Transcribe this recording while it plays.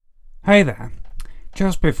Hey there.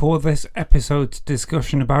 Just before this episode's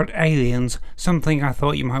discussion about aliens, something I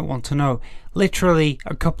thought you might want to know. Literally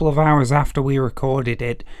a couple of hours after we recorded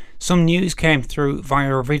it, some news came through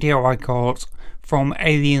via a video I caught from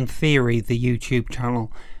Alien Theory, the YouTube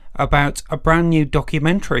channel, about a brand new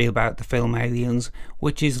documentary about the film Aliens,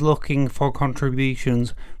 which is looking for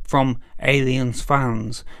contributions from Aliens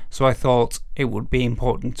fans. So I thought it would be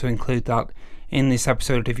important to include that in this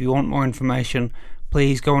episode. If you want more information,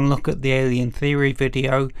 please go and look at the Alien Theory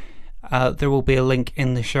video. There will be a link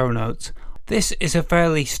in the show notes. This is a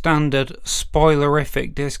fairly standard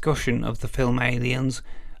spoilerific discussion of the film Aliens,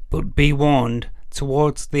 but be warned,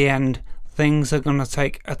 towards the end things are going to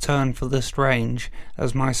take a turn for the strange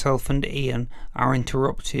as myself and Ian are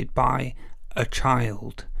interrupted by a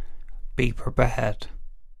child. Be prepared.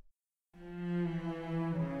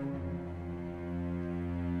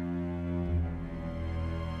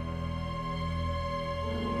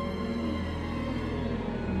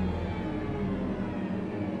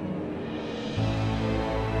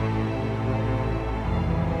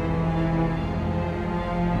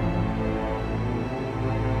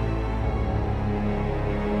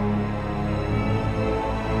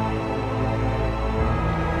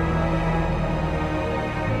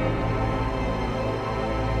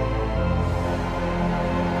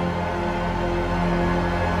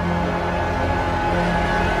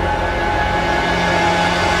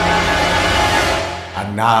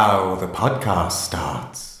 Now the podcast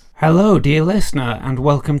starts. Hello, dear listener, and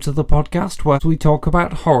welcome to the podcast where we talk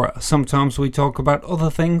about horror. Sometimes we talk about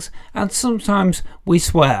other things, and sometimes we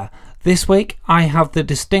swear. This week, I have the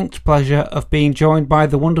distinct pleasure of being joined by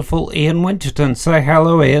the wonderful Ian Winterton. Say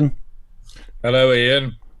hello, Ian. Hello,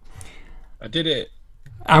 Ian. I did it.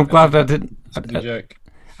 I'm glad I didn't. Joke.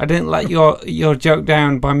 I didn't let your joke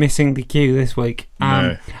down by missing the cue this week.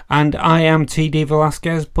 No. And I am TD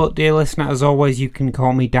Velasquez, but dear listener, as always, you can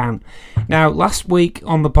call me Dan. Now, last week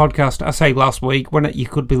on the podcast, I say last week, when you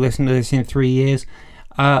could be listening to this in 3 years,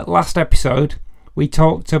 last episode, we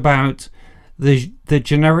talked about the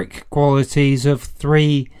generic qualities of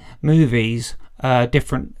 3 movies,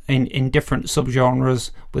 different in different subgenres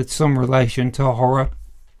with some relation to horror.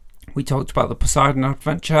 We talked about the Poseidon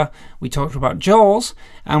Adventure, we talked about Jaws,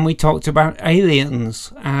 and we talked about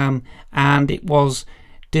Aliens. And it was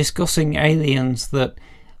discussing Aliens that,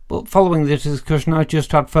 but following the discussion, I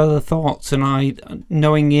just had further thoughts. And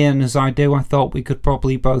knowing Ian as I do, I thought we could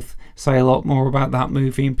probably both say a lot more about that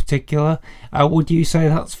movie in particular. Would you say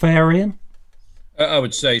that's fair, Ian? I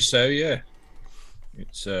would say so, yeah.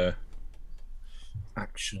 It's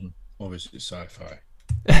action, or is it sci-fi?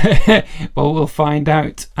 Well, we'll find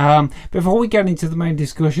out. Before we get into the main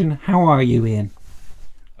discussion, how are you, Ian?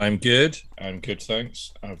 I'm good,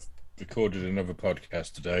 thanks. I've recorded another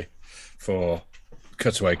podcast today for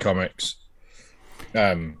Cutaway Comics,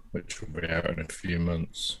 which will be out in a few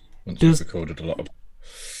months once we've recorded a lot of.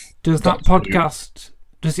 Does that podcast?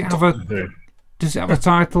 Does it have a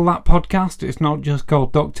title? That podcast? It's not just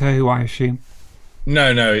called Doctor Who, I assume.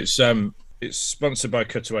 No. It's sponsored by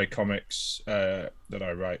Cutaway Comics that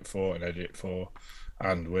I write for and edit for,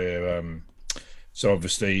 and we're so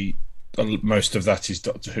obviously most of that is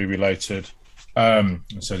Doctor Who related.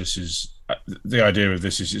 So this is the idea of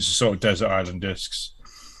this is it's a sort of Desert Island Discs,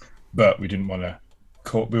 but we didn't want to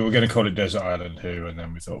we were going to call it Desert Island Who, and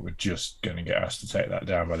then we thought we're just going to get asked to take that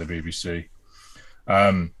down by the BBC.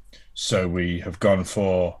 So we have gone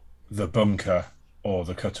for the Bunker or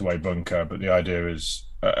the Cutaway Bunker, but the idea is.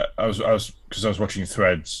 I was watching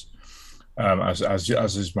Threads, as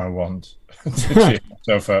is my wont, to cheer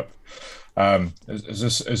myself up,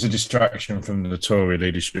 as a distraction from the Tory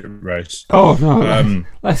leadership race. Oh no!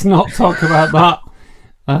 Let's not talk about that.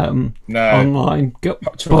 No, online.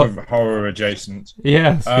 Horror adjacent.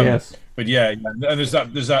 Yes, yes. But yeah, and there's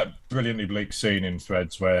that brilliantly bleak scene in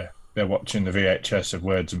Threads where they're watching the VHS of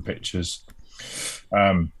Words and Pictures.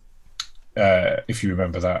 If you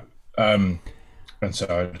remember that. And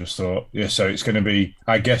so I just thought, so it's going to be,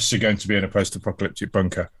 I guess you're going to be in a post-apocalyptic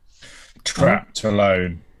bunker, trapped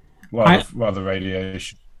alone while the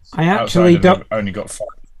radiation. I actually only got 5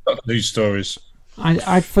 news stories.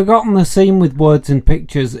 I'd forgotten the scene with Words and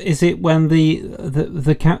Pictures. Is it when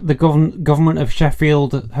the government of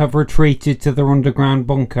Sheffield have retreated to their underground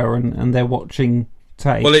bunker and they're watching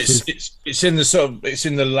tapes? Well, it's in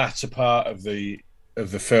the latter part of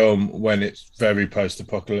the film when it's very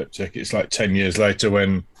post-apocalyptic. It's like 10 years later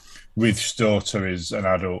when Ruth's daughter is an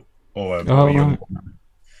adult or a young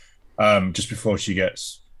woman, just before she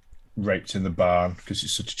gets raped in the barn because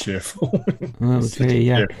it's such a cheerful. Oh, gee,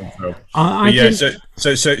 yeah.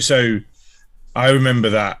 So I remember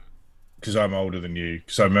that because I'm older than you,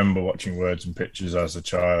 because I remember watching Words and Pictures as a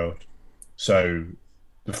child. So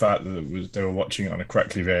the fact that they were watching it on a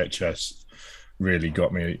crackly VHS really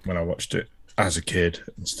got me when I watched it as a kid,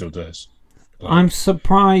 and still does. I'm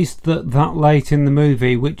surprised that late in the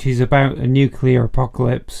movie, which is about a nuclear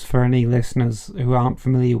apocalypse for any listeners who aren't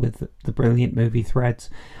familiar with the brilliant movie Threads,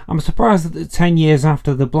 I'm surprised that 10 years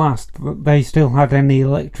after the blast that they still had any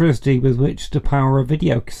electricity with which to power a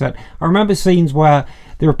video cassette. I remember scenes where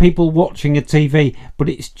there are people watching a TV, but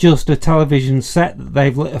it's just a television set that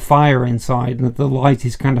they've lit a fire inside and the light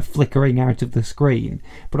is kind of flickering out of the screen.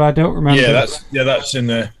 But I don't remember. That's in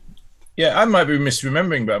the... Yeah, I might be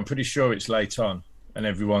misremembering, but I'm pretty sure it's late on, and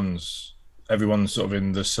everyone's sort of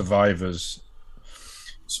in the survivors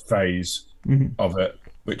phase of it,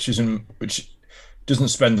 which doesn't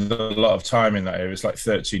spend a lot of time in that area. It's like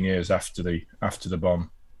 13 years after the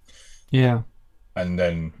bomb. Yeah, and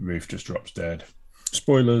then Ruth just drops dead.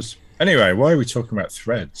 Spoilers. Anyway, why are we talking about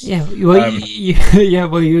Threads? Yeah,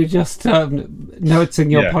 well, you're just noting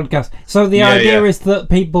your podcast. So the idea is that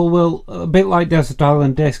people will, a bit like Desert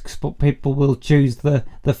Island Discs, but people will choose the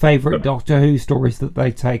favourite Doctor Who stories that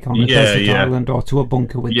they take on a desert island or to a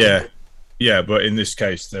bunker with them. Yeah, but in this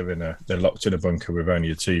case, they're locked in a bunker with only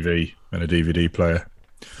a TV and a DVD player.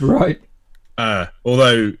 Right.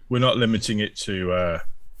 Although we're not limiting it to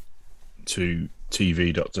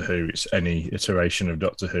TV Doctor Who, it's any iteration of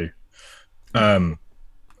Doctor Who. And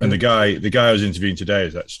the guy I was interviewing today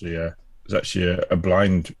is actually a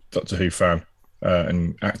blind Doctor Who fan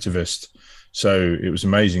and activist. So it was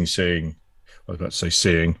amazing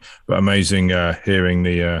amazing hearing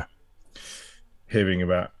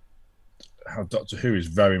about how Doctor Who is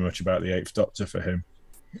very much about the Eighth Doctor for him.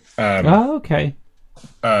 Okay.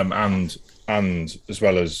 And as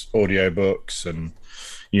well as audiobooks and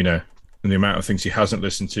and the amount of things he hasn't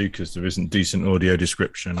listened to because there isn't decent audio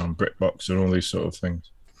description on BritBox and all these sort of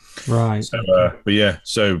things. Right.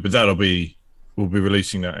 So, but we'll be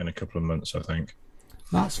releasing that in a couple of months, I think.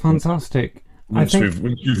 That's fantastic. Once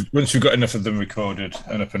we've got enough of them recorded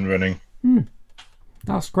and up and running.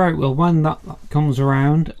 That's great. Well, when that comes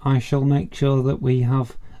around, I shall make sure that we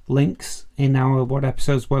have links in what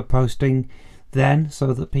episodes we're posting then,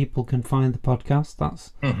 so that people can find the podcast.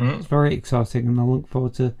 That's very exciting, and I look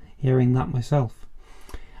forward to hearing that myself.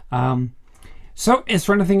 So is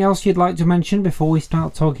there anything else you'd like to mention before we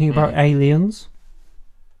start talking about aliens?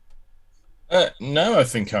 No, I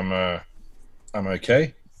think I'm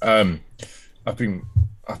okay. I've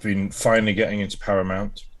been finally getting into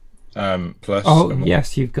Paramount Plus. Oh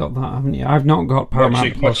yes, you've got that, haven't you? I've not got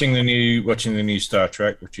Paramount Plus. Watching the new Star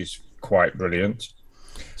Trek, which is quite brilliant.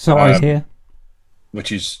 So I hear.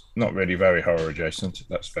 Which is not really very horror adjacent.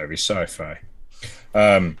 That's very sci-fi.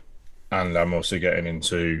 And I'm also getting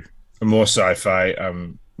into more sci-fi.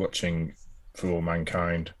 I'm watching For All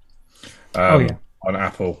Mankind on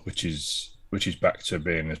Apple, which is back to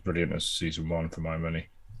being as brilliant as season 1 for my money.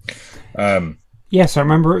 Yes, I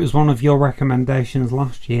remember it was one of your recommendations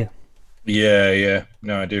last year. Yeah.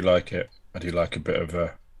 No, I do like it. I do like a bit of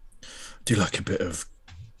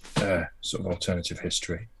sort of alternative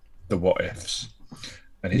history, the what ifs,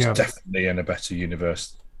 and it's definitely in a better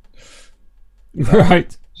universe.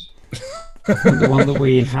 Right. The one that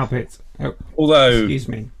we inhabit. Although, excuse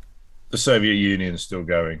me, the Soviet Union's still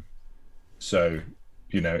going, so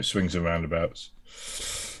it swings and roundabouts.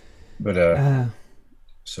 But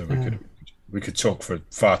so we could talk for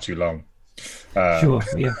far too long. Sure,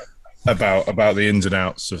 yeah. About the ins and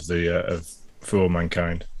outs of of For All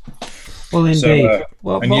Mankind. Well, indeed.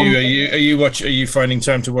 Are you finding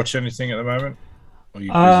time to watch anything at the moment? Are you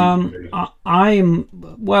busy?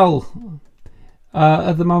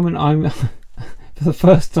 At the moment, I'm for the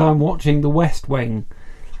first time watching The West Wing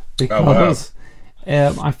because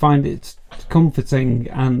I find it comforting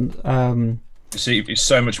and. See, it's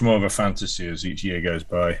so much more of a fantasy as each year goes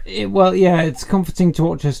by. It's comforting to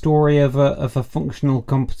watch a story of a functional,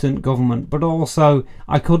 competent government, but also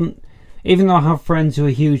I couldn't, even though I have friends who are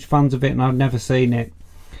huge fans of it and I've never seen it,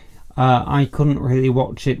 I couldn't really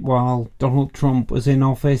watch it while Donald Trump was in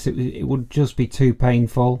office. It would just be too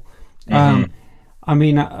painful. I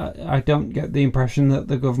mean, I don't get the impression that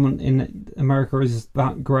the government in America is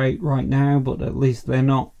that great right now, but at least they're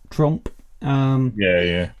not Trump.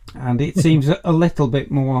 And it seems a little bit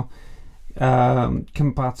more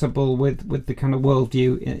compatible with the kind of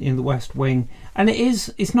worldview in the West Wing, and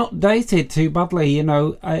it's not dated too badly.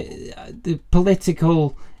 The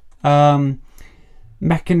political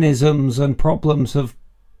mechanisms and problems have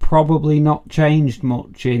probably not changed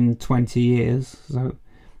much in 20 years. So,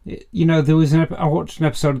 there was I watched an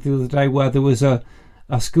episode the other day where there was a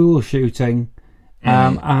school shooting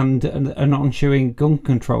and an ensuing gun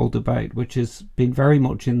control debate, which has been very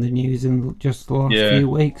much in the news in just the last few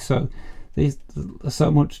weeks. So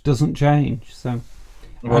so much doesn't change. So,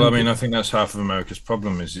 well, I mean, I think that's half of America's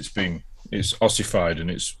problem is it's ossified and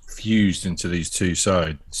it's fused into these two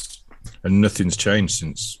sides, and nothing's changed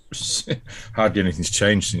since hardly anything's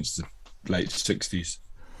changed since the late 60s.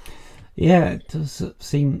 Yeah, it does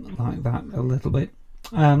seem like that a little bit.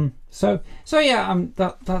 So yeah,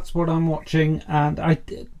 that's what I'm watching, and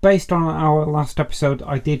based on our last episode,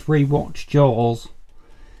 I did rewatch Jaws,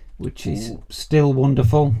 which is still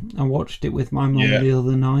wonderful. I watched it with my mum the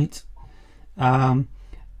other night.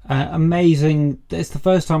 Amazing. It's the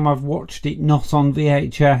first time I've watched it not on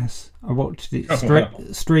VHS. I watched it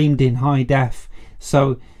streamed in high def.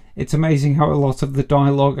 So it's amazing how a lot of the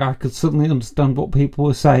dialogue I could suddenly understand what people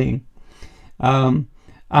were saying. And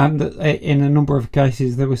in a number of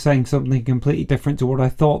cases, they were saying something completely different to what I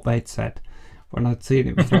thought they'd said when I'd seen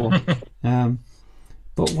it before.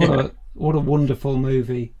 But what a wonderful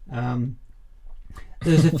movie.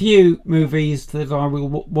 There's a few movies that I will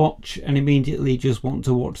watch and immediately just want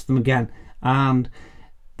to watch them again. And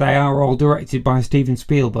they are all directed by Steven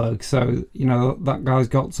Spielberg. So, that guy's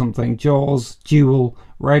got something. Jaws, Duel,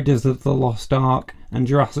 Raiders of the Lost Ark, and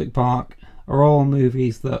Jurassic Park are all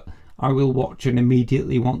movies that I will watch and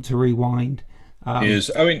immediately want to rewind. To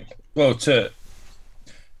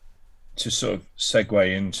sort of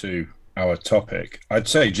segue into our topic, I'd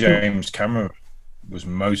say James Cameron was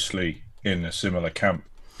mostly in a similar camp.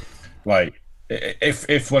 Like,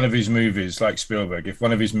 if one of his movies, like Spielberg, if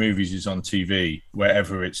one of his movies is on TV,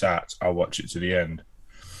 wherever it's at, I'll watch it to the end.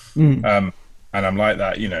 And I'm like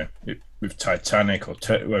that, with Titanic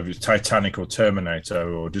whether it's Titanic or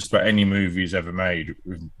Terminator or just about any movie he's ever made,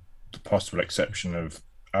 with the possible exception of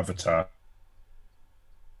Avatar.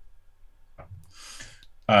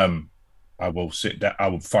 I will sit down. I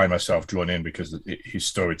will find myself drawn in because his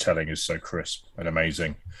storytelling is so crisp and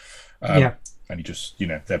amazing. And he just,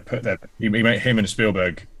 him and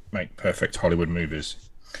Spielberg make perfect Hollywood movies.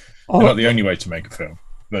 They're not the only way to make a film,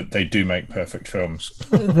 but they do make perfect films.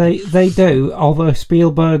 They do, although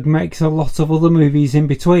Spielberg makes a lot of other movies in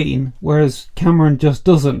between, whereas Cameron just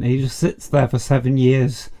doesn't. He just sits there for 7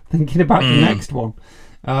 years thinking about the next one.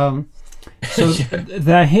 So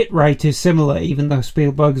their hit rate is similar, even though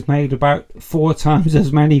Spielberg's made about 4 times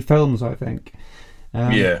as many films, I think.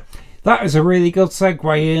 That is a really good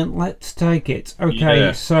segue, Ian. Let's take it.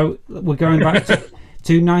 Okay, so we're going back to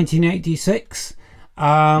 1986,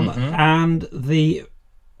 and the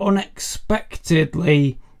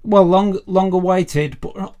unexpectedly, long awaited,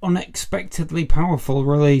 but unexpectedly powerful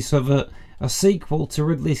release of a sequel to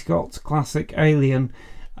Ridley Scott's classic Alien,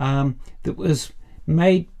 that was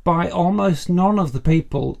made by almost none of the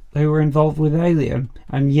people who were involved with Alien,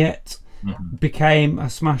 and yet became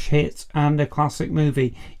a smash hit and a classic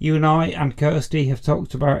movie. You and I and Kirsty have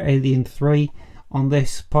talked about Alien 3 on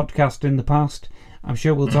this podcast in the past. I'm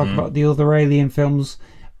sure we'll talk about the other Alien films,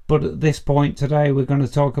 but at this point today we're going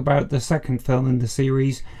to talk about the second film in the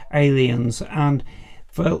series, Aliens. And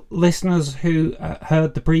for listeners who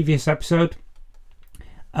heard the previous episode,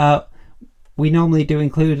 we normally do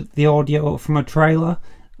include the audio from a trailer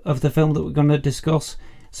of the film that we're going to discuss.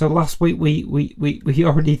 So last week we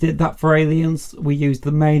already did that for Aliens. We used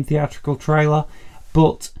the main theatrical trailer,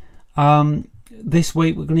 but this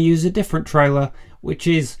week we're going to use a different trailer, which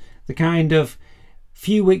is the kind of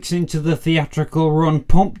few weeks into the theatrical run,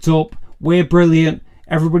 pumped up, we're brilliant,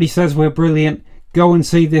 everybody says we're brilliant, go and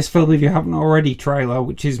see this film if you haven't already trailer,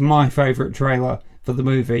 which is my favourite trailer for the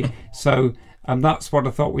movie. So that's what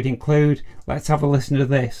I thought we'd include. Let's have a listen to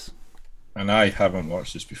this. And I haven't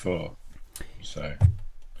watched this before, so...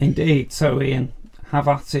 Indeed. So, Ian, have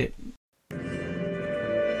at it.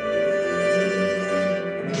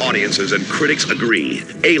 Audiences and critics agree.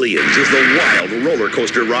 Aliens is the wild roller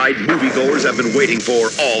coaster ride moviegoers have been waiting for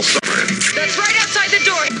all summer. That's right outside the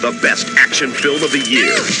door. The best action film of the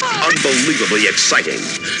year. Unbelievably exciting.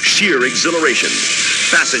 Sheer exhilaration.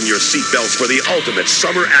 Fasten your seatbelts for the ultimate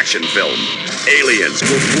summer action film. Aliens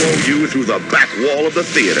will blow you through the back wall of the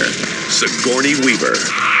theater. Sigourney Weaver.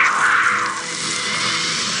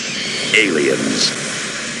 Aliens.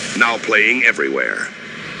 Now playing everywhere.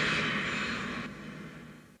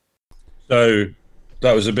 So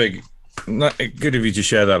that was good of you to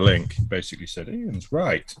share that link. Basically said Ian's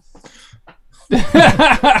right.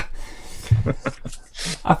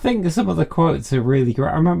 I think some of the quotes are really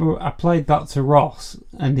great. I remember I played that to Ross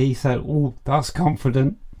and he said, "Oh, that's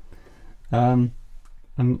confident." Yeah.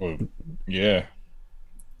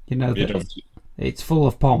 It's full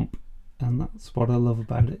of pomp, and that's what I love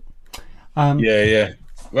about it. Well,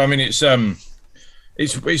 I mean, it's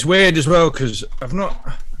it's weird as well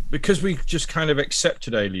because we just kind of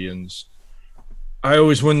accepted Aliens. I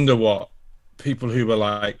always wonder what people who were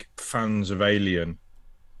like fans of Alien,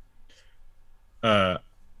 and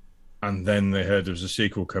then they heard there was a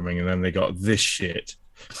sequel coming, and then they got this shit.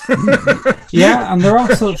 Yeah, and there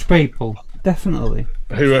are such people, definitely,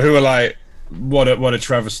 who are like, what a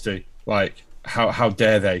travesty! Like, how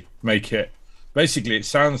dare they make it? Basically, it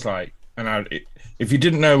sounds like, if you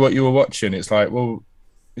didn't know what you were watching, it's like, well,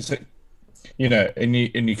 it's like, and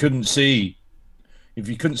you couldn't see, if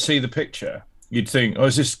you couldn't see the picture, you'd think, oh,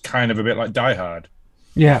 is this kind of a bit like Die Hard?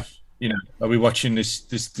 Yeah. Are we watching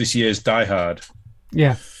this year's Die Hard?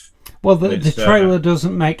 Yeah. Well, the trailer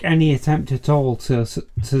doesn't make any attempt at all to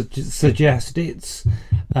suggest it's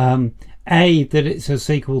A, that it's a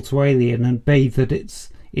sequel to Alien, and B, that it's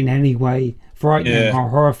in any way frightening or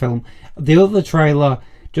horror film. The other trailer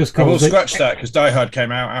just calls we'll scratch that because Die Hard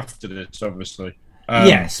came out after this, obviously.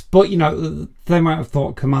 Yes, but they might have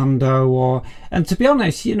thought Commando and to be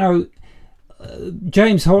honest,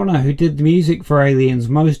 James Horner, who did the music for Aliens,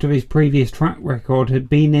 most of his previous track record had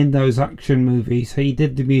been in those action movies. He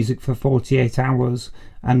did the music for 48 Hours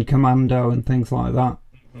and Commando and things like that.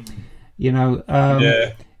 And I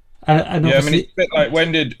mean, it's a bit like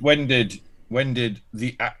when did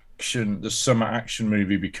the summer action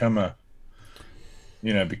movie become a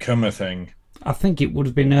thing? I think it would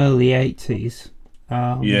have been early 80s.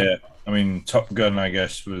 I mean, Top Gun, I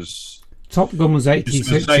guess, was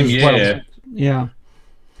 86 same as year. well. Yeah.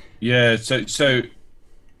 Yeah, so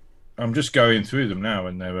I'm just going through them now,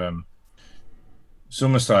 and they're it's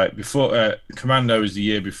almost like before Commando was the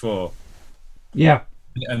year before. Yeah.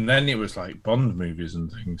 And then it was like Bond movies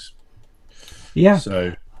and things. Yeah.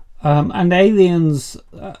 So and Aliens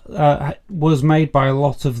was made by a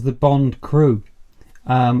lot of the Bond crew.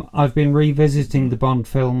 I've been revisiting the Bond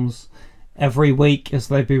films every week as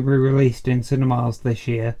they've been re-released in cinemas this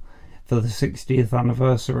year for the 60th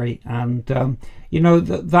anniversary, and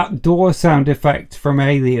that door sound effect from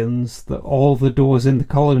Aliens that all the doors in the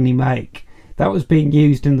colony make, that was being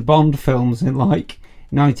used in the Bond films in like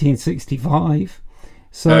 1965.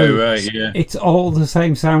 So it's all the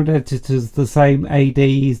same sound editors, the same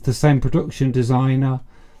ADs, the same production designer,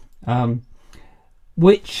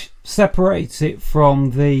 which separates it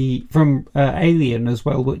from Alien as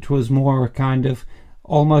well, which was more a kind of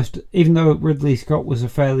almost, even though Ridley Scott was a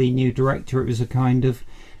fairly new director, it was a kind of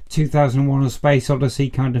 2001: A Space Odyssey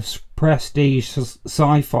kind of prestige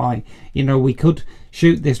sci-fi. We could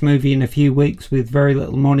shoot this movie in a few weeks with very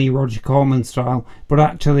little money, Roger Corman style, but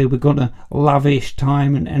actually we're going to lavish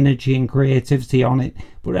time and energy and creativity on it.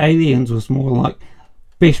 But Aliens was more like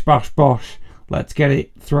bish bash bosh, let's get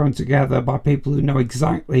it thrown together by people who know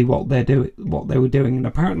exactly what they were doing. And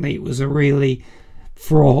apparently it was a really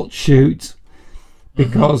fraught shoot,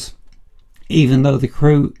 because even though the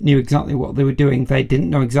crew knew exactly what they were doing, they didn't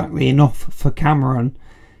know exactly enough for Cameron,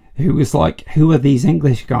 who was like, who are these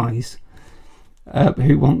English guys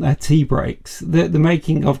who want their tea breaks? The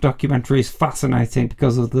making of documentary is fascinating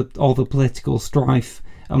because of all the political strife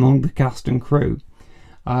among the cast and crew.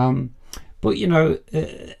 But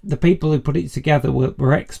the people who put it together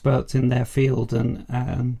were experts in their field,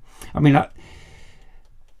 and I mean,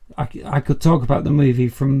 I could talk about the movie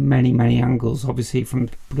from many, many angles, obviously from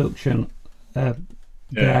the production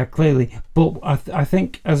there clearly, but I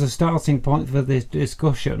think as a starting point for this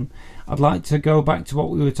discussion, I'd like to go back to what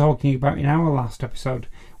we were talking about in our last episode,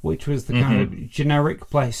 which was the kind of generic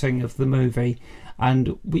placing of the movie,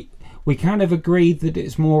 and we kind of agreed that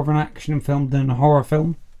it's more of an action film than a horror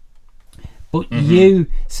film. But you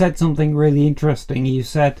said something really interesting. You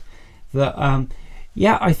said that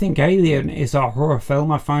I think Alien is a horror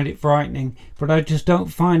film. I find it frightening, but I just don't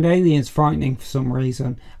find Aliens frightening for some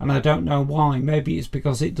reason, and I don't know why. Maybe it's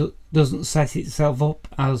because it doesn't set itself up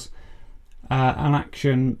as an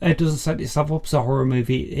action. It doesn't set itself up as a horror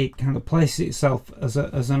movie. It kind of places itself as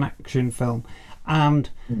an action film, and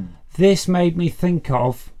this made me think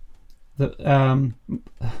of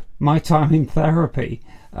my time in therapy.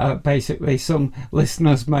 Basically, some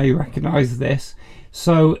listeners may recognise this.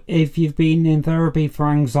 So if you've been in therapy for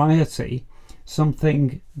anxiety,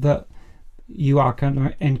 something that you are kind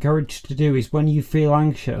of encouraged to do is when you feel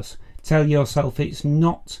anxious, tell yourself it's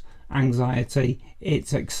not anxiety,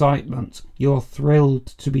 it's excitement. You're thrilled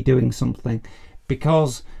to be doing something,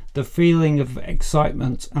 because the feeling of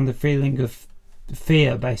excitement and the feeling of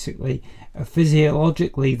fear basically are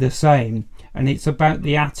physiologically the same, and it's about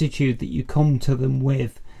the attitude that you come to them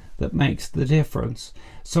with that makes the difference.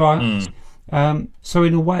 So so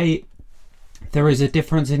in a way there is a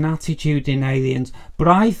difference in attitude in Aliens, but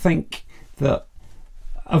I think that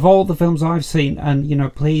of all the films I've seen,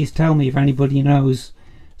 and please tell me if anybody knows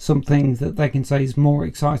something that they can say is more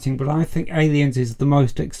exciting, but I think Aliens is the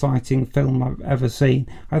most exciting film I've ever seen.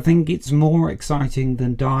 I think it's more exciting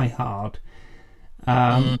than Die Hard.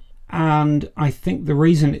 And I think the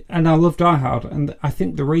reason, and I love Die Hard, and I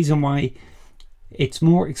think the reason why it's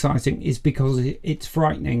more exciting is because it's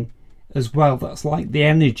frightening as well. That's like the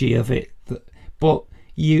energy of it. But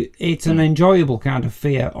it's an enjoyable kind of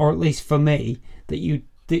fear, or at least for me, that you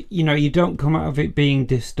don't come out of it being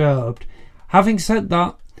disturbed. Having said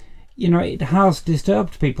that, it has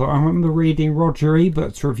disturbed people. I remember reading Roger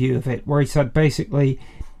Ebert's review of it, where he said basically,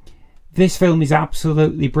 this film is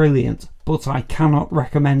absolutely brilliant, but I cannot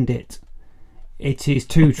recommend it. It is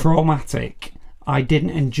too traumatic. I didn't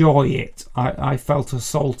enjoy it. I felt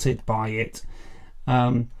assaulted by it.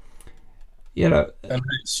 And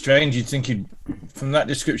it's strange. You'd think from that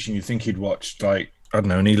description, you'd think he'd watched like, I don't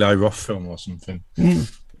know, an Eli Roth film or something,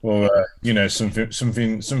 or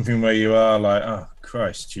something where you are like, oh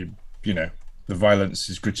Christ, the violence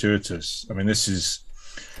is gratuitous. I mean, this is.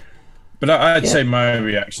 But I'd say my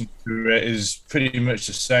reaction to it is pretty much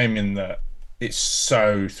the same, in that it's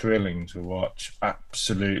so thrilling to watch.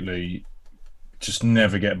 Absolutely, just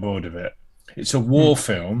never get bored of it. It's a war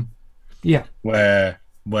film, where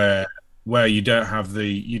you don't have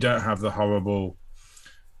the horrible,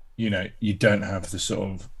 you don't have the sort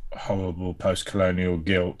of horrible post-colonial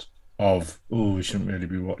guilt of, oh, we shouldn't really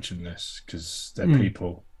be watching this because they're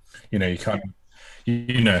people. You can't.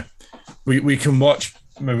 We can watch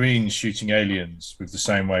Marines shooting aliens with the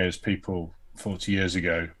same way as people 40 years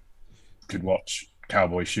ago could watch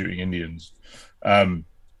cowboys shooting Indians.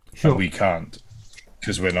 But we can't,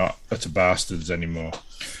 because we're not utter bastards anymore.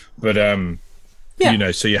 But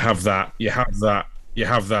so you have that,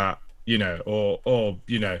 or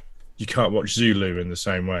you can't watch Zulu in the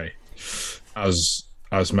same way as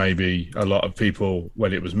maybe a lot of people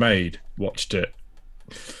when it was made watched it.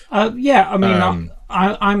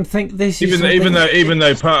 I'm think this is even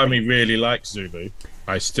though part of me really likes Zulu,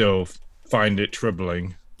 I still find it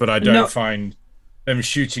troubling. But I don't find them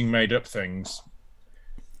shooting made up things,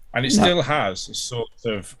 and it still has a sort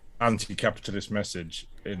of anti-capitalist message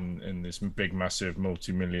in this big, massive,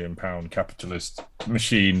 multi-million-pound capitalist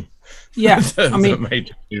machine. That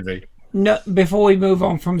made the movie. No, before we move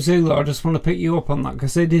on from Zulu, I just want to pick you up on that,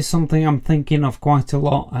 because it is something I'm thinking of quite a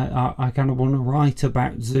lot. I kind of want to write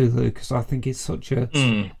about Zulu because I think it's such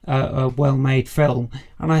a well-made film,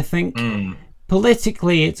 and I think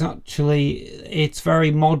politically it's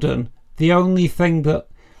very modern. The only thing that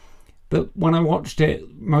when I watched it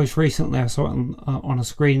most recently, I saw it on a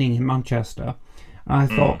screening in Manchester, and I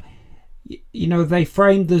thought, they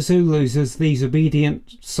framed the Zulus as these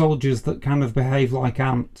obedient soldiers that kind of behave like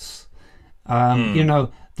ants.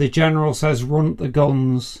 The general says, run the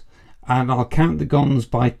guns, and I'll count the guns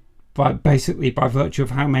by basically by virtue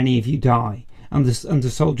of how many of you die, and the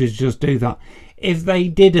soldiers just do that. If they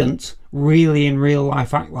didn't really in real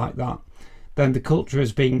life act like that, then the culture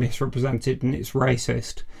is being misrepresented and it's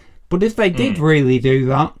racist. But if they did really do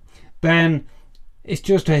that, then it's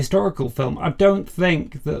just a historical film. I don't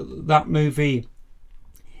think that movie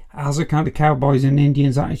has a kind of cowboys and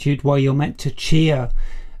Indians attitude where you're meant to cheer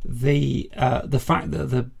the fact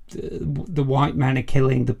that the white men are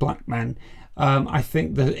killing the black men. I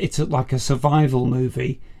think that it's like a survival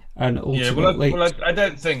movie, and ultimately, I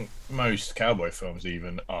don't think most cowboy films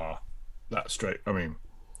even are that straight. I mean,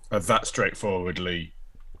 are that straightforwardly.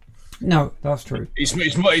 No, that's true.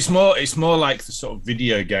 It's more like the sort of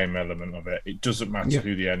video game element of it. It doesn't matter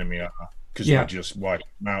who the enemy are, because you just wipe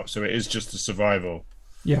them out. So it is just a survival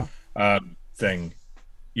thing,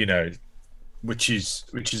 which is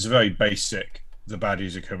very basic. The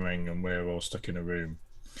baddies are coming and we're all stuck in a room.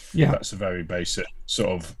 Yeah, that's a very basic sort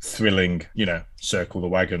of thrilling, circle the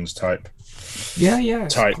wagons type.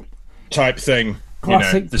 Type thing.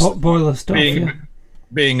 Classic potboiler stuff.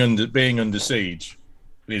 Being under siege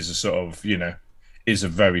is a sort of is a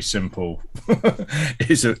very simple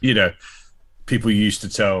people used to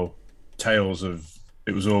tell tales of,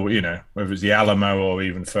 it was all whether it was the Alamo or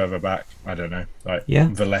even further back, I don't know, like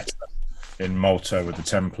Valletta in Malta with the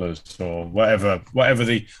Templars, or whatever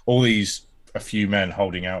a few men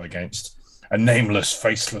holding out against a nameless,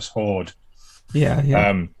 faceless horde.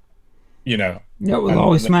 It was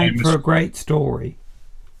always made for a great story.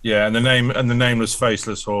 Yeah, and the nameless,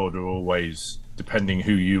 faceless horde are always, depending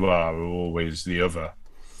who you are always the other.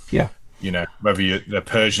 Yeah. Whether they're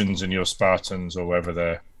Persians and you're Spartans, or whether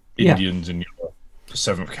they're Indians and you're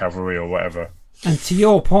 7th Cavalry or whatever. And to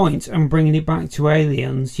your point, and bringing it back to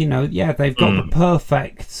Aliens, they've got the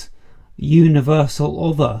perfect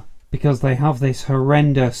universal other because they have this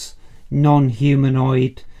horrendous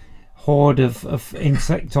non-humanoid horde of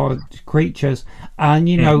insectoid creatures. And,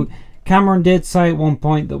 you know, Cameron did say at one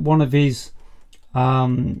point that one of his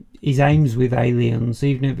aims with Aliens,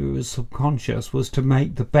 even if it was subconscious, was to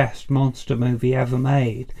make the best monster movie ever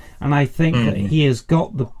made. And I think that he has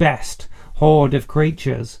got the best horde of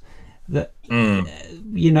creatures that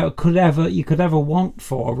you know you could ever want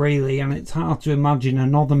for, really. And it's hard to imagine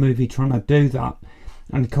another movie trying to do that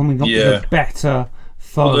and coming up with a better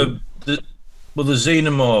foe. Well, the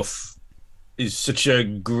xenomorph is such a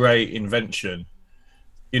great invention.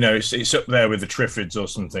 You know, it's up there with the Triffids or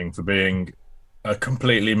something for being a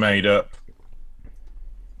completely made up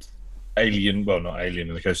alien, well, not alien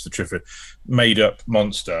in the case of the Triffid, made up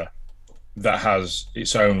monster that has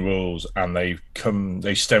its own rules, and they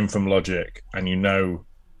stem from logic. And you know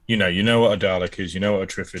what a Dalek is, you know what a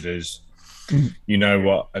Triffid is, you know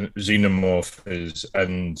what a xenomorph is,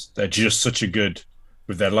 and they're just such a good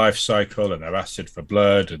with their life cycle and their acid for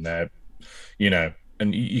blood and their, you know,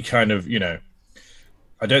 and you kind of, you know,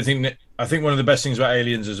 I think one of the best things about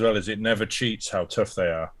Aliens as well is it never cheats how tough they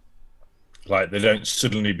are. Like, they don't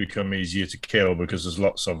suddenly become easier to kill because there's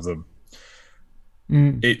lots of them.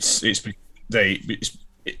 It's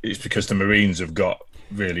because the Marines have got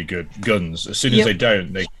really good guns. As soon as they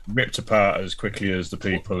don't, they ripped apart as quickly as the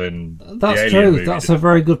people in That's the true. Alien movie. That's a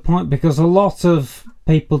very good point, because a lot of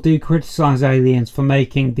people do criticise Aliens for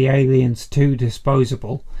making the aliens too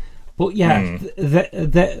disposable. But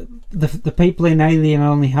the people in Alien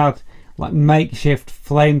only had like makeshift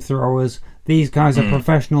flamethrowers. These guys are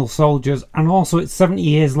professional soldiers, and also it's 70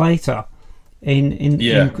 years later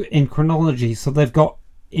in chronology, so they've got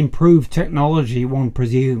improved technology, one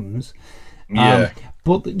presumes. And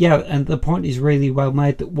the point is really well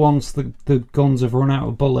made that once the guns have run out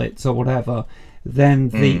of bullets or whatever, then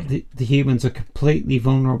the humans are completely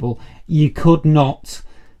vulnerable. You could not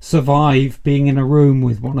survive being in a room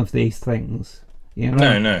with one of these things, you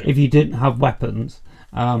know, no. if you didn't have weapons.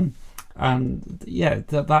 That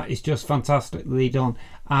is just fantastically done.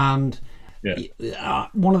 And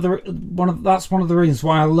that's one of the reasons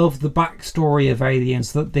why I love the backstory of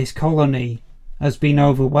Aliens, that this colony has been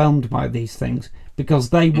overwhelmed by these things, because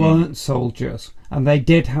they weren't soldiers and they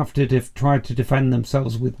did have to try to defend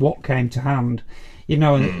themselves with what came to hand, you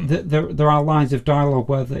know. And there are lines of dialogue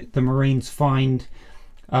where the Marines find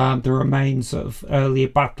the remains of earlier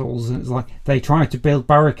battles, and it's like they tried to build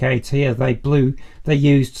barricades here. They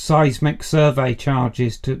used seismic survey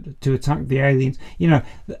charges to attack the aliens, you know,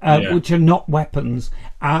 which are not weapons,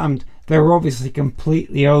 and they were obviously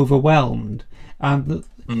completely overwhelmed. And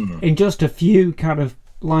in just a few kind of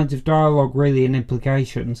lines of dialogue, really, and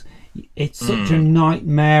implications, it's such a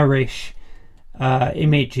nightmarish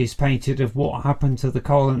image is painted of what happened to the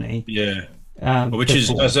colony. Yeah. Which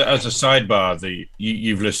before. Is as a sidebar,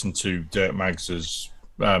 you've listened to Dirk Maggs's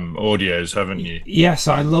audios, haven't you? Yes,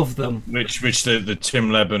 I love them. Which the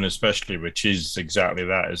Tim Leben especially, which is exactly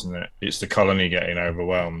that, isn't it? It's the colony getting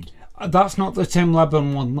overwhelmed. That's not the Tim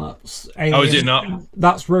Leben one. That's Alien. Oh, is it not?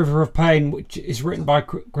 That's River of Pain, which is written by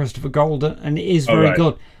Christopher Golden, and it is very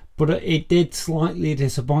good. But it did slightly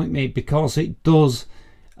disappoint me because it does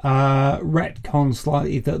retcon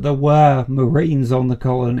slightly that there were Marines on the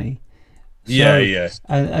colony. So,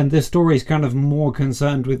 and the story is kind of more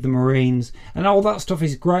concerned with the Marines, and all that stuff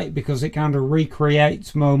is great because it kind of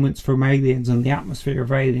recreates moments from Aliens, and the atmosphere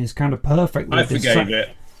of Aliens kind of perfectly. I forgave it.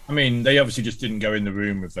 I mean, they obviously just didn't go in the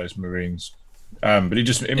room with those Marines, but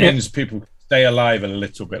it means people stay alive a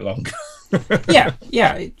little bit longer.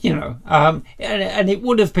 You know, and it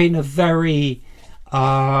would have been a very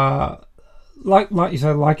like you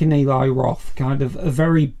said, like an Eli Roth kind of a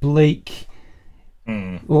very bleak.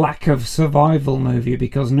 Lack of survival movie,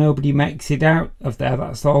 because nobody makes it out of there.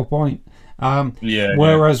 That's the whole point.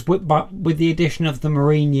 Whereas with the addition of the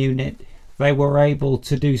Marine unit, they were able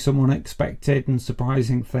to do some unexpected and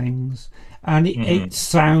surprising things, and it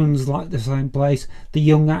sounds like the same place. The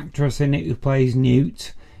young actress in it who plays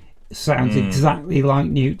Newt sounds exactly like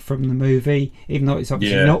Newt from the movie, even though it's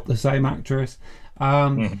obviously not the same actress.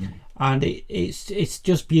 And it's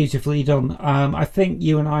just beautifully done. I think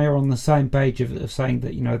you and I are on the same page of saying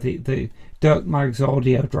that, you know, the Dirk Maggs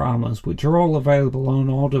audio dramas, which are all available on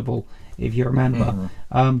Audible, if you remember,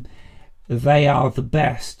 they are the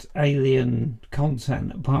best Alien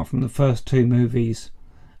content apart from the first two movies.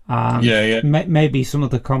 Maybe some of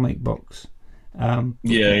the comic books. You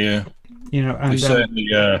know, and they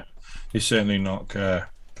certainly knock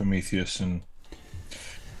Prometheus and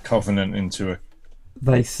Covenant into a.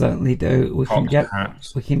 They certainly do. We can get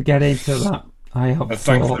into that I have But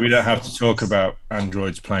thankfully, thoughts. we don't have to talk about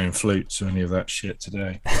androids playing flutes or any of that shit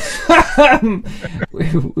today.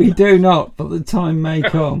 we do not, but the time may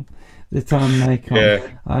come. The time may come.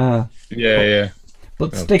 Yeah. Yeah.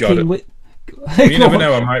 But Oh, sticking God. with... You never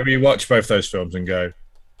know. I might rewatch both those films and go,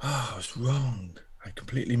 "Oh, I was wrong. I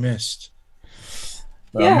completely missed."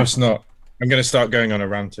 But Yeah. I must not. I'm going to start going on a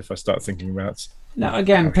rant if I start thinking about. Now,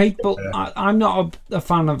 again, people... I'm not a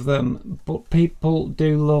fan of them, but people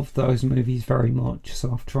do love those movies very much,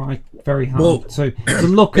 so I've tried very hard to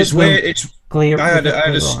look at It's them weird. It's clear. I with it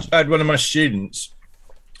had right. I had one of my students,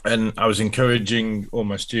 and I was encouraging all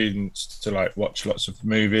my students to like watch lots of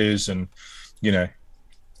movies, and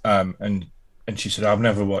and she said, "I've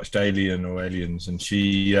never watched Alien or Aliens," and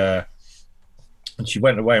she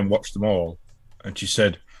went away and watched them all, and she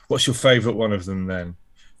said, "What's your favourite one of them then?"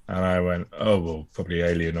 And I went, "Oh, well, probably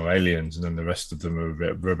Alien or Aliens," and then the rest of them were a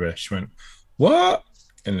bit rubbish. She went, "What?"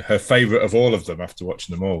 And her favourite of all of them, after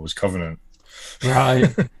watching them all, was Covenant.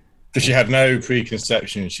 Right. Because she had no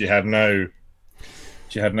preconception. She had no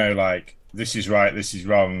like, this is right, this is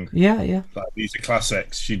wrong. Yeah. Like, these are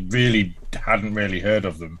classics. She really hadn't really heard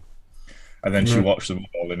of them. And then she watched them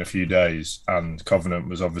all in a few days. And Covenant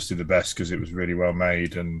was obviously the best because it was really well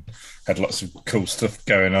made and had lots of cool stuff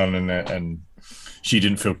going on in it. And she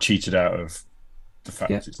didn't feel cheated out of the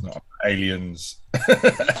fact it's not aliens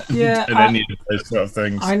Yeah. and any of those sort of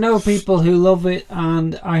things. I know people who love it,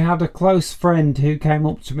 and I had a close friend who came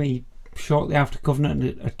up to me shortly after Covenant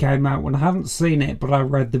it came out when I hadn't seen it, but I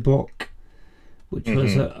read the book, which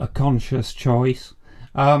was a conscious choice.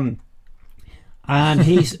 And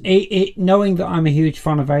he knowing that I'm a huge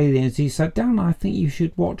fan of Aliens, he said, "Dan, I think you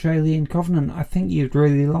should watch Alien Covenant. I think you'd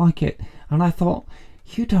really like it." And I thought,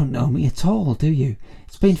 you don't know me at all, do you?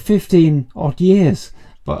 It's been 15 odd years,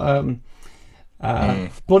 but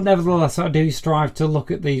nevertheless, I do strive to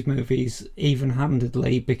look at these movies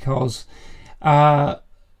even-handedly because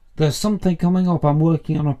there's something coming up. I'm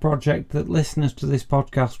working on a project that listeners to this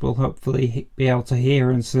podcast will hopefully be able to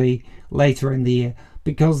hear and see later in the year,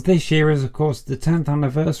 because this year is, of course, the 10th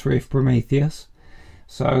anniversary of Prometheus.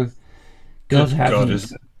 So, God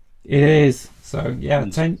heavens. God, it is. So, yeah,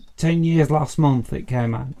 10 years last month it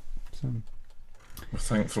came out. So,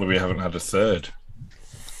 thankfully, we haven't had a third.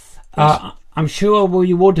 I'm sure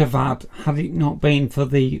you would have had it not been for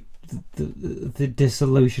the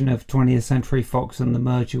dissolution of 20th Century Fox and the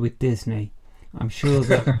merger with Disney. I'm sure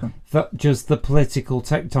that just the political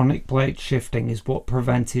tectonic plate shifting is what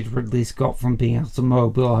prevented Ridley Scott from being able to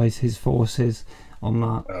mobilise his forces on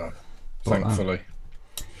that. Thankfully.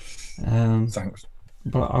 Thanks.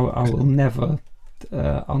 But I will never,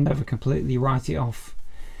 I'll never completely write it off.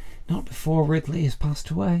 Not before Ridley has passed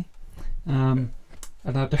away. And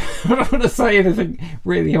I don't want to say anything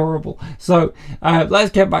really horrible. So let's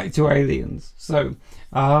get back to Aliens. So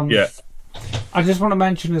I just want to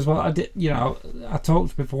mention as well, I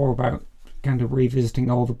talked before about kind of revisiting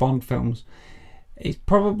all the Bond films. It's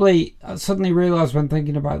probably, I suddenly realised when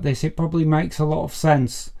thinking about this, it probably makes a lot of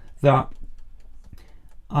sense that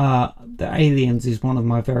the Aliens is one of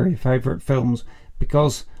my very favourite films,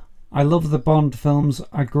 because I love the Bond films.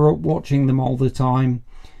 I grew up watching them all the time.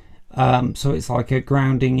 So it's like a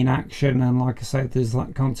grounding in action, and like I said, there's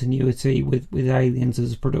that continuity with Aliens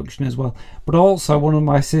as a production as well. But also, one of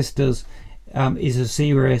my sisters is a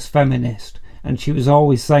serious feminist, and she was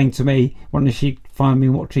always saying to me when she'd find me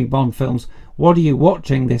watching Bond films, "What are you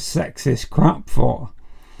watching this sexist crap for?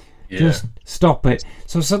 Just stop it."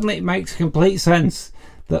 So suddenly it makes complete sense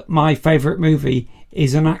that my favourite movie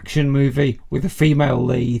is an action movie with a female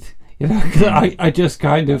lead. I just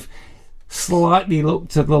kind of slightly look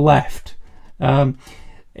to the left.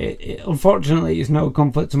 It unfortunately is no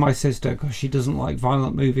comfort to my sister, because she doesn't like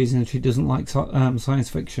violent movies and she doesn't like science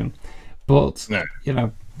fiction. But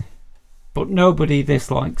but nobody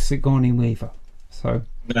dislikes Sigourney Weaver. So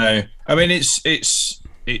no, I mean it's.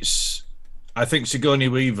 I think Sigourney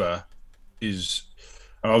Weaver is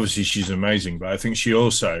obviously she's amazing, but I think she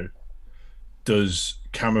also does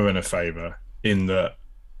Cameron a favour in that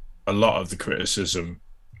a lot of the criticism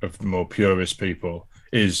of the more purist people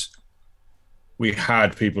is we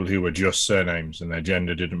had people who were just surnames and their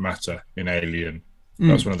gender didn't matter in Alien.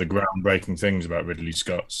 That's one of the groundbreaking things about Ridley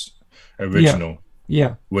Scott's original.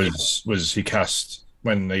 Was he cast,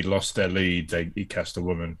 when they lost their lead, he cast a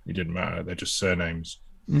woman. It didn't matter. They're just surnames.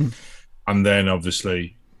 And then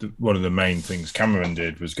obviously one of the main things Cameron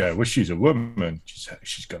did was go, well, she's a woman.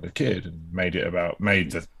 She's got a kid, and made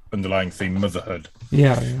the underlying theme motherhood.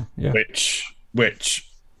 Yeah. Which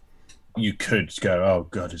you could go, oh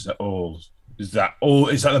God, is that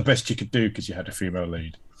the best you could do because you had a female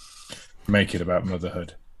lead? Make it about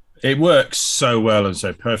motherhood. It works so well and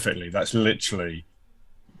so perfectly. That's literally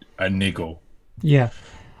a niggle. Yeah.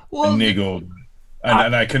 Well, A niggle.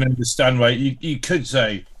 And I can understand why you could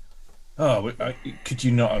say, oh, could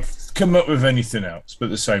you not have come up with anything else? But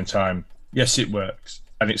at the same time, yes, it works.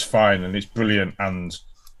 And it's fine and it's brilliant.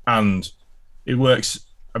 And it works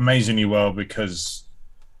amazingly well because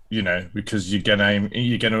you're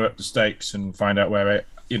gonna up the stakes and find out where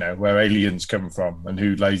aliens come from and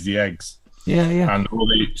who lays the eggs. Yeah. And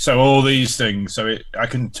all these things. So I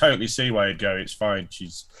can totally see why you'd go, it's fine.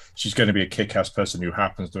 She's going to be a kick-ass person who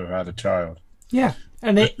happens to have had a child. Yeah,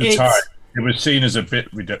 and At the time, it was seen as a bit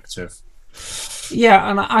reductive. Yeah,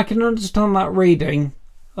 and I can understand that reading.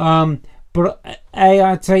 But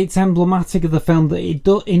I'd say it's emblematic of the film that it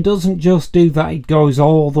doesn't just do that, it goes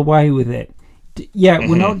all the way with it.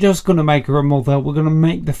 We're not just going to make her a mother, we're going to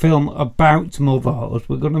make the film about motherhood.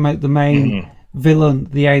 We're going to make the main villain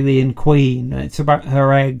the alien queen. It's about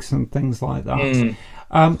her eggs and things like that.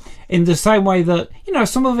 In the same way that,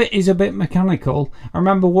 some of it is a bit mechanical. I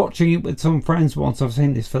remember watching it with some friends once. I've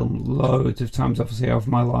seen this film loads of times, obviously, over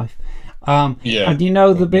my life. And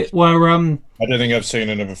the bit where... I don't think I've seen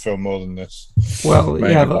another film more than this. Well,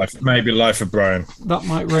 maybe Life of Brian. That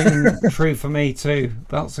might ring true for me too.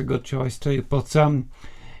 That's a good choice too. But I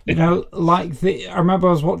remember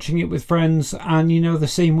I was watching it with friends, and the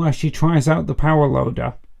scene where she tries out the power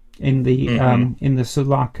loader in the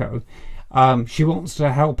Sulaco. She wants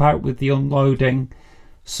to help out with the unloading,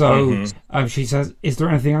 so she says, "Is there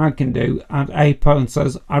anything I can do?" And Apone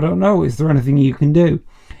says, "I don't know. Is there anything you can do?"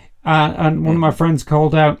 And one of my friends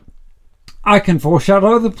called out, "I can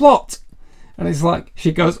foreshadow the plot." And it's like,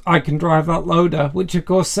 she goes, "I can drive that loader," which of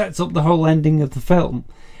course sets up the whole ending of the film.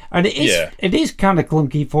 And it is kind of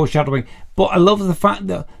clunky foreshadowing, but I love the fact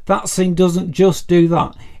that that scene doesn't just do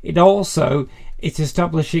that. It's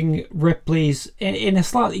establishing Ripley's, in a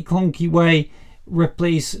slightly clunky way,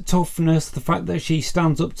 Ripley's toughness, the fact that she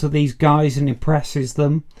stands up to these guys and impresses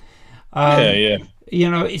them.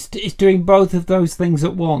 It's doing both of those things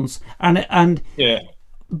at once, and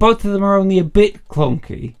both of them are only a bit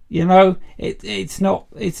clunky. It's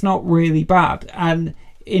not really bad, and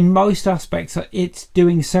in most aspects, it's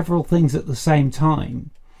doing several things at the same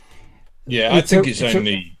time. Yeah, I think it's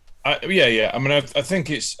only. I think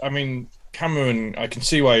it's. I mean, Cameron. I can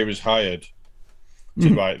see why he was hired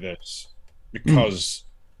to write this because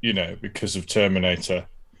because of Terminator.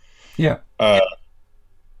 Yeah.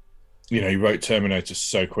 He wrote Terminator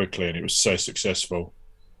so quickly and it was so successful,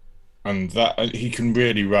 and that he can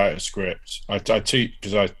really write a script. I teach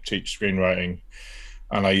screenwriting,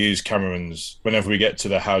 and I use Cameron's whenever we get to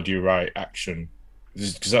the how do you write action,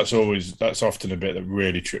 because that's often a bit that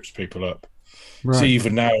really trips people up. Right. See,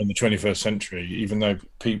 even now in the 21st century, even though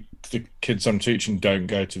the kids I'm teaching don't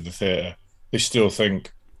go to the theatre, they still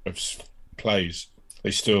think of plays.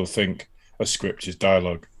 They still think a script is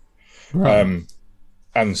dialogue. Right.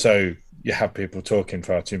 And so you have people talking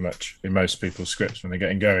far too much in most people's scripts when they're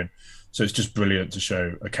getting going. So it's just brilliant to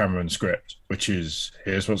show a Cameron script, which is,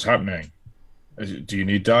 here's what's happening. Do you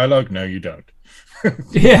need dialogue? No, you don't.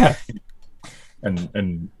 Yeah.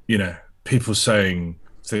 And people saying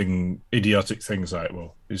idiotic things like,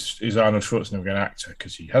 well, is Arnold Schwarzenegger an actor?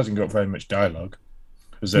 Because he hasn't got very much dialogue.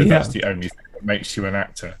 As though that's the only thing that makes you an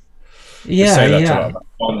actor. They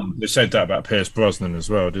said that about Pierce Brosnan as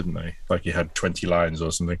well, didn't they? Like he had 20 lines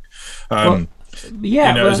or something. As though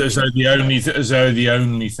the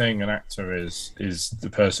only thing an actor is the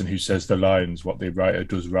person who says the lines, what the writer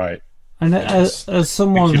does right. And as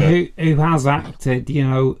someone who has acted,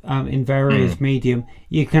 in various medium,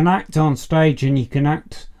 you can act on stage and you can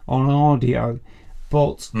act on audio,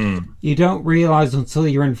 but you don't realise until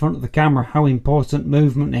you're in front of the camera how important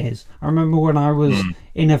movement is. I remember when I was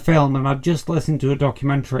in a film and I'd just listened to a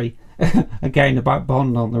documentary, again about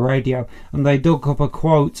Bond on the radio, and they dug up a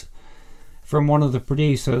quote from one of the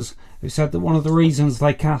producers who said that one of the reasons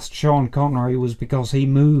they cast Sean Connery was because he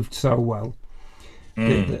moved so well.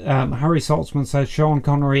 Harry Saltzman said Sean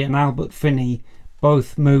Connery and Albert Finney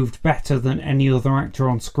both moved better than any other actor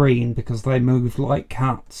on screen because they moved like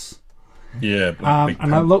cats. Yeah,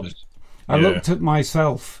 and I looked at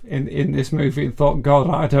myself in this movie and thought, God,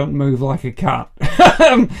 I don't move like a cat.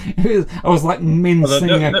 I was like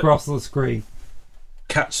mincing across the screen.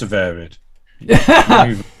 Cats are varied.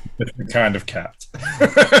 Different kind of cat.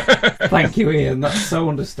 Thank you, Ian. That's so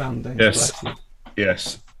understanding.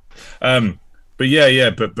 Yes.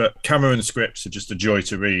 But Cameron scripts are just a joy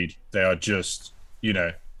to read. They are just,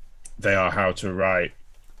 they are how to write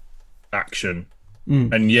action.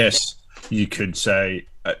 And yes, you could say,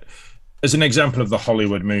 as an example of the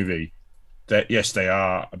Hollywood movie, yes, they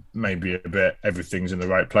are maybe a bit. Everything's in the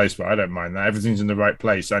right place, but I don't mind that. Everything's in the right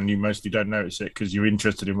place, and you mostly don't notice it because you're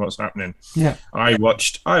interested in what's happening. Yeah. I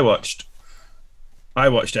watched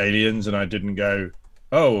Aliens, and I didn't go,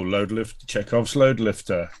 oh, Chekhov's load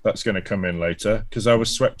lifter. That's going to come in later, because I was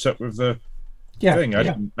swept up with the thing.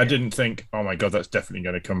 I didn't think, oh my God, that's definitely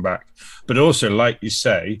going to come back. But also, like you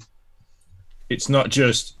say, it's not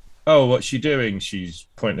just, oh, what's she doing? She's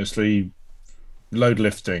pointlessly load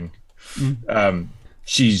lifting.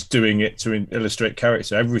 She's doing it to illustrate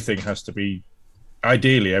character. Everything has to be,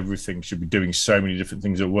 ideally, everything should be doing so many different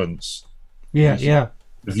things at once. Yeah.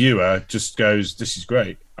 The viewer just goes, this is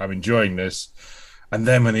great. I'm enjoying this. And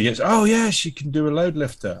then when he gets, oh yeah, she can do a load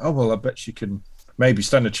lifter. Oh, well, I bet she can maybe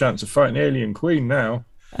stand a chance of fighting the Alien Queen now.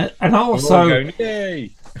 And also, going,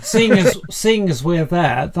 yay! seeing as we're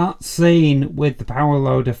there, that scene with the power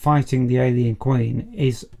loader fighting the Alien Queen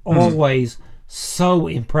is always so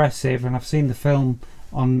impressive. And I've seen the film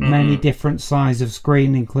on many different sizes of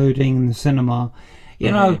screen, including in the cinema.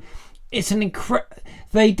 You know, it's an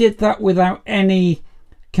they did that without any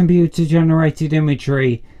computer-generated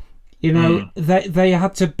imagery. You know, they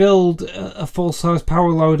had to build a full-size power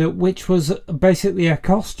loader, which was basically a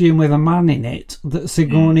costume with a man in it that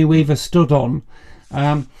Sigourney Weaver stood on.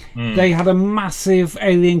 They had a massive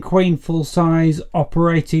Alien Queen full-size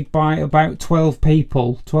operated by about 12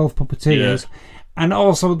 people, 12 puppeteers. Yeah. And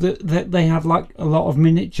also they had like a lot of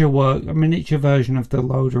miniature work, a miniature version of the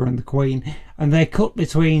loader and the Queen. And they cut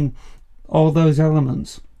between all those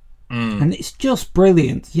elements. And it's just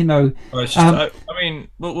brilliant, you know. Well, it's just, I mean,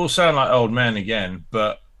 we'll sound like old men again,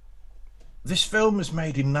 but this film was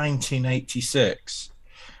made in 1986,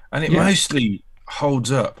 and it mostly holds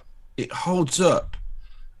up. It holds up,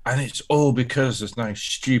 and it's all because there's no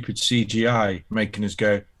stupid CGI making us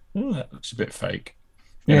go, oh, that looks a bit fake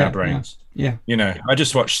in our brains. Yeah. You know, I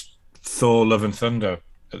just watched Thor: Love and Thunder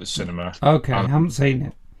at the cinema. Okay, I haven't seen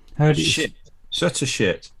it. Heard it's shit. Such a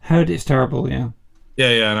shit. Heard it's terrible, yeah.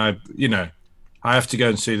 Yeah, and I have to go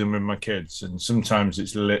and see them with my kids, and sometimes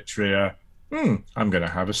it's literally I'm going to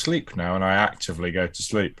have a sleep now, and I actively go to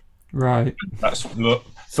sleep. Right. That's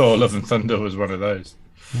Thor: Love and Thunder was one of those.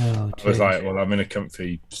 Oh, I was like, well, I'm in a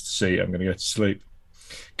comfy seat, I'm going to go to sleep,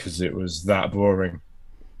 because it was that boring.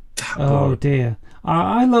 Oh dear,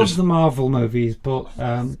 I love the Marvel movies, but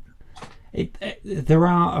there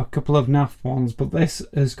are a couple of naff ones, but this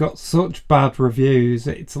has got such bad reviews.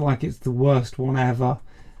 It's like it's the worst one ever.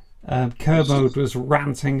 Kermode was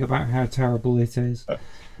ranting about how terrible it is.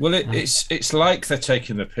 Well, it's like they're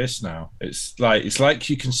taking the piss now. It's like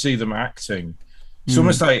you can see them acting. It's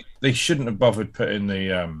almost like they shouldn't have bothered putting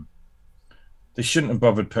the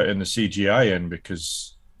CGI in,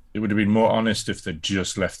 because it would have been more honest if they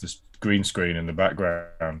just left the green screen in the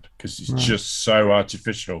background, because it's just so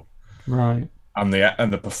artificial. Right. And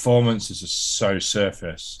the performances are so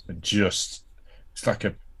surface, and just it's like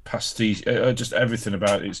a pastiche. Just everything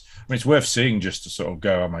about it. It's worth seeing just to sort of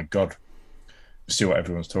go, oh my God, see what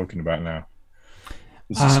everyone's talking about now.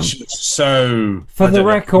 It's so. For the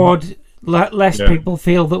record, lest people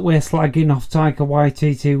feel that we're slagging off Taika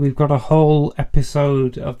Waititi, we've got a whole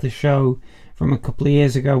episode of the show from a couple of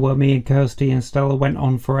years ago where me and Kirsty and Stella went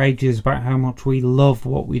on for ages about how much we love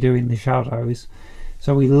what we do in the shadows.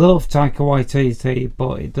 So we love Taika Waititi,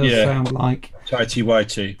 but it does sound like Taika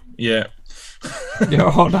Waititi. Yeah.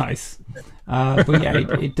 Oh, nice. But yeah,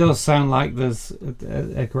 it does sound like there's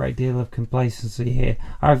a great deal of complacency here.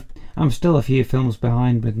 I'm still a few films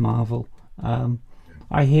behind with Marvel.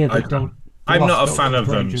 I hear that I'm not a fan of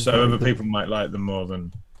them, so other people might like them more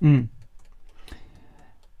than.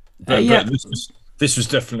 But this was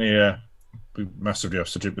definitely massively off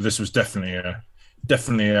subject, but this was definitely a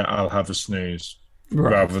I'll have a snooze.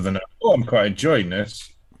 Right. Rather than I'm quite enjoying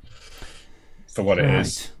this for what it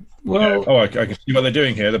is. Well, I can see what they're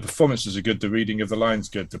doing here. The performances are good. The reading of the lines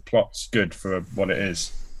good. The plot's good for what it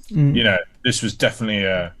is. You know, this was definitely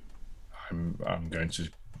I'd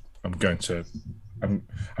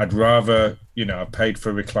rather, I paid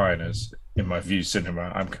for recliners in my View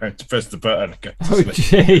cinema. I'm going to press the button and go to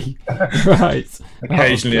sleep. Right.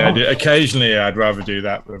 Occasionally, I'd rather do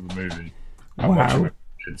that with a movie. Wow.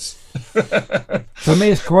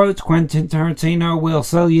 Famous quote: Quentin Tarantino will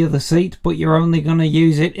sell you the seat, but you're only going to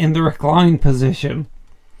use it in the recline position.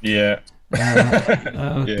 Yeah.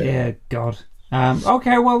 Dear God.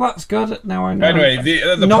 Okay, well that's good. Now I know. Anyway,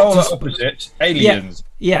 the polar opposite, Aliens.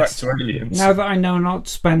 Yes. Back to Aliens. Now that I know not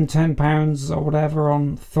to spend £10 or whatever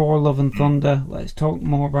on Thor: Love and Thunder, let's talk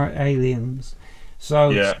more about Aliens.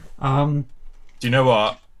 So, do you know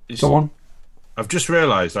what? Go on. I've just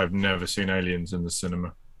realised I've never seen Aliens in the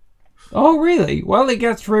cinema. Oh, really? Well, it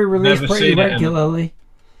gets re-released Never pretty seen it in- regularly.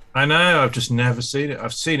 I know. I've just never seen it.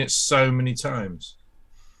 I've seen it so many times,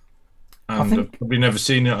 and I've probably never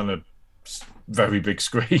seen it on a very big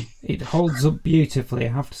screen. It holds up beautifully,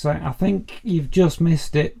 I have to say. I think you've just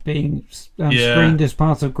missed it being screened as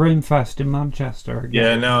part of Grimfest in Manchester again.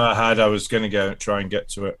 Yeah, no, I had. I was going to go try and get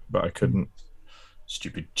to it, but I couldn't.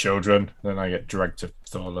 Stupid children. Then I get dragged to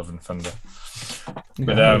Thor: Love and Thunder.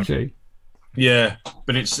 But yeah,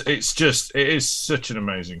 but it is such an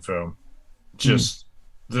amazing film. Just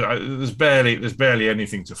there's barely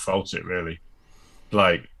anything to fault it, really.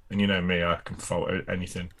 Like, and you know me, I can fault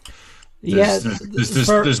anything. There's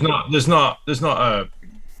not a,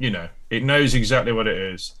 you know, it knows exactly what it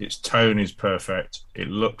is. Its tone is perfect. It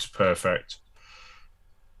looks perfect.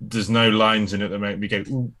 There's no lines in it that make me go,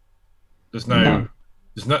 ooh. There's not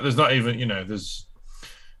even, you know, there's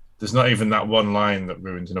not even that one line that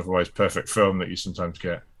ruins an otherwise perfect film that you sometimes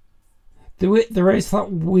get. There is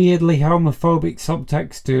that weirdly homophobic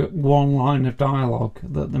subtext to one line of dialogue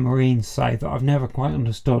that the Marines say that I've never quite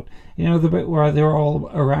understood. You know, the bit where they're all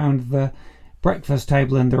around the breakfast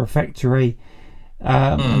table in the refectory,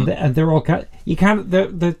 and they're all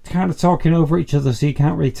they're kind of talking over each other, so you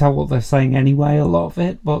can't really tell what they're saying anyway. A lot of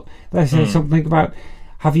it, but they say something about,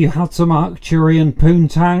 "Have you had some Arcturian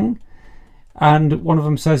poontang?" And one of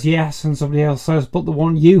them says yes, and somebody else says, "But the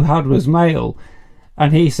one you had was male."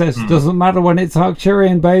 And he says, "Doesn't matter when it's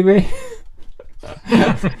Arcturian, baby."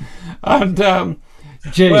 And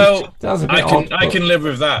gee, well, that's a bit odd, I can live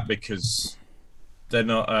with that because they're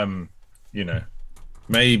not, you know,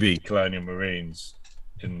 maybe Colonial Marines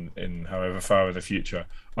in however far in the future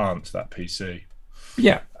aren't that PC.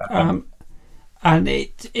 Yeah, and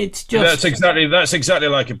it's just that's exactly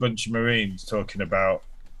like a bunch of Marines talking about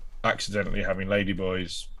accidentally having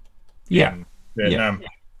ladyboys in Vietnam. Yeah.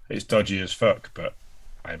 It's dodgy as fuck, but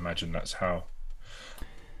I imagine that's how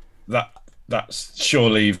that's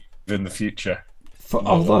surely in the future.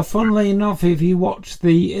 Although, funnily enough, if you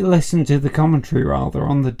listen to the commentary rather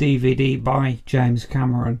on the DVD by James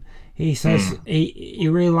Cameron, he says he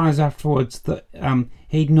realised afterwards that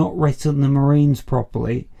he'd not written the Marines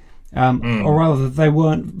properly, or rather they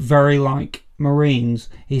weren't very like Marines.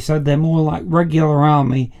 He said they're more like regular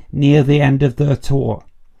army near the end of their tour.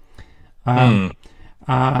 And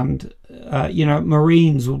you know,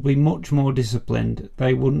 Marines would be much more disciplined.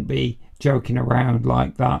 They wouldn't be joking around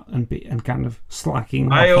like that and kind of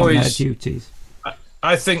slacking off on their duties.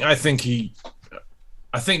 I think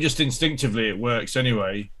just instinctively it works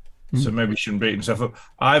anyway. So maybe he shouldn't beat himself up.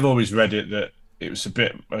 I've always read it that it was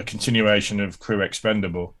a continuation of Crew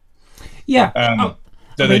Expendable. Yeah.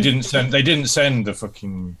 They didn't send the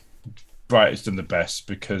fucking brightest and the best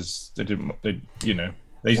because they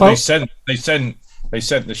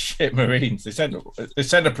sent the shit Marines. They sent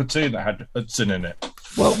a platoon that had Hudson in it.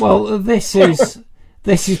 Well, this is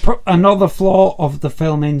another flaw of the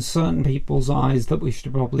film in certain people's eyes that we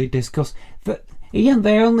should probably discuss. That Ian,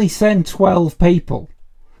 they only send 12 people.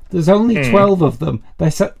 There's only 12 of them.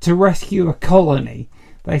 They're set to rescue a colony.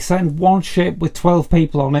 They send one ship with 12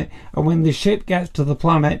 people on it, and when the ship gets to the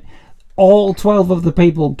planet, all 12 of the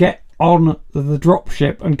people get on the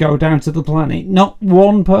dropship and go down to the planet. Not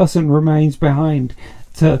one person remains behind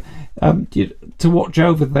to watch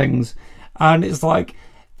over things, and it's like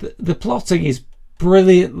the plotting is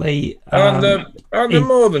brilliantly. Aren't there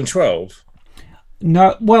more than 12?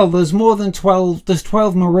 No, well, there's more than 12. There's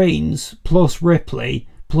 12 Marines plus Ripley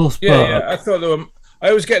plus Burke. Yeah. I thought there were. I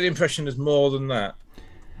always get the impression there's more than that.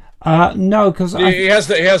 No, because he has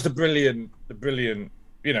the brilliant.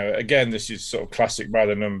 You know, again, this is sort of classic by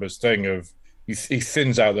the numbers thing of he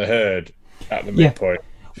thins out the herd at the midpoint.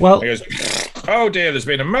 Well, he goes, "Oh dear, there's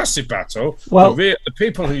been a massive battle. Well, the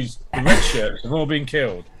people who's the red shirts have all been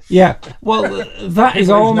killed." Yeah, well, that is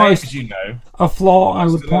almost a flaw I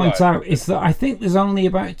would point out. Is that I think there's only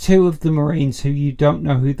about 2 of the Marines who you don't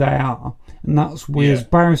know who they are, and that's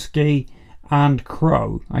Wierzbowski and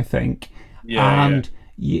Crow, I think.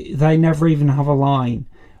 They never even have a line,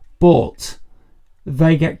 but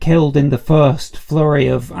they get killed in the first flurry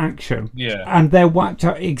of action. Yeah. And they're wiped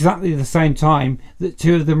out exactly the same time that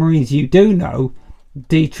 2 of the Marines you do know,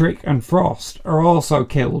 Dietrich and Frost, are also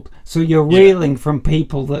killed. So you're reeling from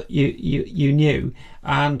people that you knew,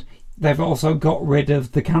 and they've also got rid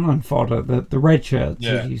of the cannon fodder, the red shirts,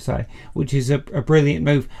 as you say, which is a brilliant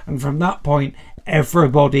move. And from that point,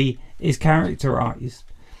 everybody is characterised.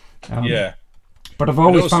 But I've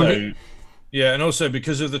always found it... Yeah, and also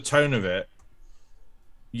because of the tone of it,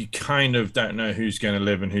 you kind of don't know who's going to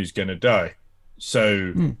live and who's going to die.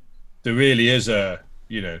 So there really is a,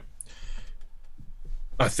 you know,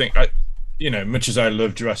 I think much as I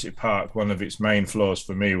love Jurassic Park, one of its main flaws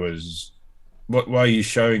for me was, why are you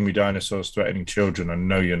showing me dinosaurs threatening children? I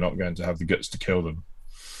know you're not going to have the guts to kill them.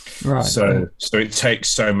 Right. So it takes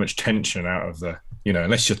so much tension out of the,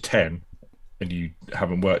 unless you're 10 and you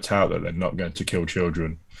haven't worked out that they're not going to kill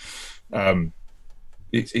children.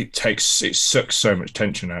 It sucks so much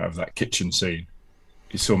tension out of that kitchen scene.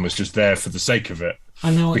 It's almost just there for the sake of it.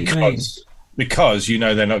 I know what you mean. Because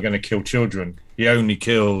they're not going to kill children. He only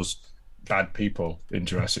kills bad people in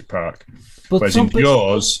Jurassic Park. But whereas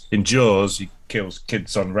in Jaws, he kills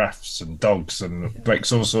kids on rafts and dogs and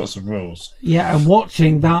breaks all sorts of rules. Yeah, and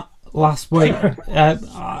watching that last week,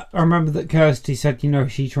 I remember that Kirsty said,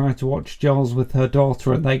 she tried to watch Jaws with her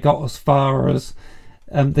daughter and they got as far as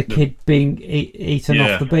the kid being eaten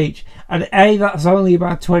off the beach. And A, that's only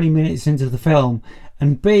about 20 minutes into the film.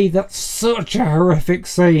 And B, that's such a horrific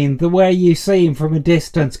scene. The way you see him from a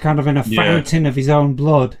distance, kind of in a fountain of his own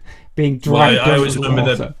blood, being dragged under the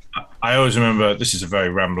water. I always remember, this is a very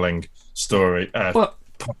rambling story,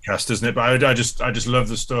 podcast, isn't it? But I just love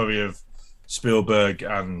the story of Spielberg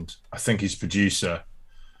and I think his producer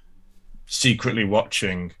secretly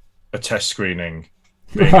watching a test screening,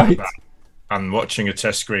 and watching a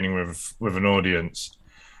test screening with an audience,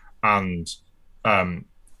 and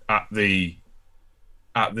at the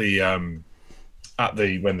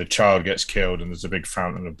when the child gets killed and there's a big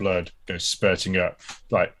fountain of blood goes spurting up,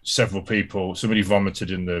 like somebody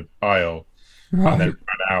vomited in the aisle and then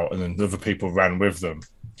ran out, and then other people ran with them.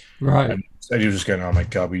 Right. And he was just going, "Oh my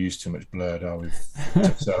God, we used too much blood.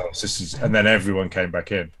 And then everyone came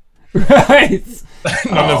back in. Right.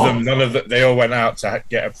 None of them. They all went out to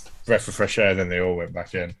get a breath of fresh air, then they all went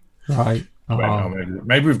back in. Right.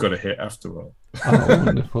 Maybe we've got a hit after all.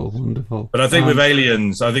 Wonderful. But I think with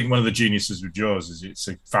Aliens, I think one of the geniuses with Jaws is it's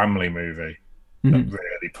a family movie that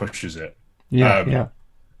really pushes it. Yeah.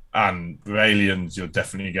 And with Aliens, you're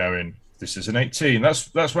definitely going, this is an 18.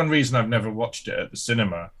 That's one reason I've never watched it at the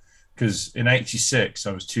cinema, because in '86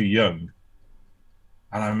 I was too young,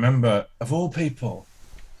 and I remember, of all people,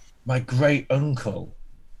 my great uncle,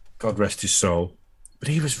 God rest his soul, but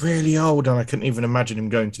he was really old, and I couldn't even imagine him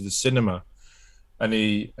going to the cinema.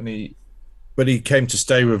 But he came to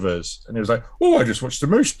stay with us, and he was like, "Oh, I just watched the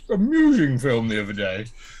most amusing film the other day."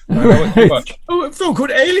 And I went to watch, a film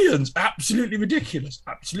called Aliens. Absolutely ridiculous.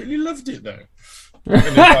 Absolutely loved it though.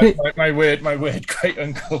 And like my weird great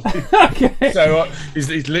uncle. Okay. So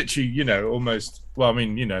he's literally, almost. Well, I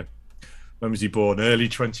mean, when was he born? Early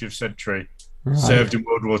 20th century. Right. Served in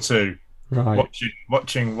World War II. Right.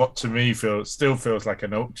 Watching what to me still feels like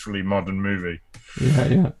an ultra modern movie.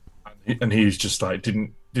 Yeah. And he was just like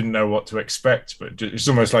didn't know what to expect, but it's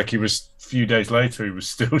almost like he was a few days later he was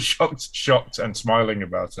still shocked and smiling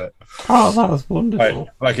about it. Oh, that was wonderful.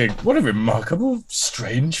 What a remarkable,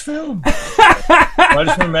 strange film. I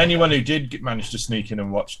just remember anyone who did manage to sneak in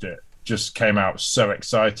and watched it just came out so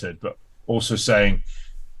excited, but also saying,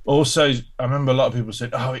 I remember a lot of people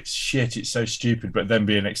said, "Oh, it's shit, it's so stupid," but then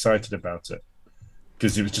being excited about it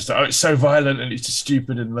because it was just, "Oh, it's so violent and it's just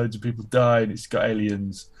stupid and loads of people die and it's got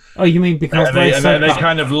aliens." Oh, you mean because they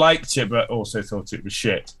kind of liked it, but also thought it was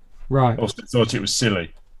shit. Right. Also thought it was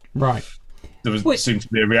silly. Right. There seemed to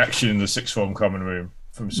be a reaction in the sixth form common room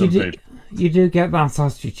from some people. You do get that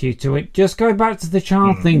attitude to it. Just going back to the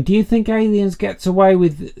child thing, do you think Aliens gets away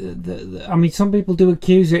with I mean, some people do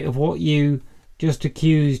accuse it of what you just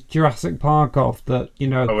accused Jurassic Park of, that,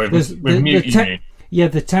 with Newt, you mean? Yeah,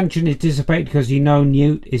 the tension is dissipated because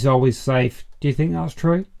Newt is always safe. Do you think that's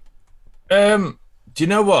true? Do you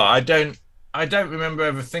know what? I don't remember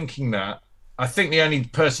ever thinking that. I think the only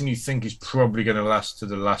person you think is probably going to last to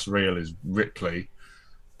the last reel is Ripley,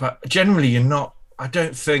 but generally you're not. I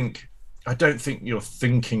don't think you're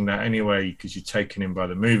thinking that anyway because you're taken in by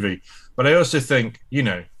the movie. But I also think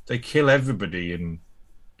they kill everybody and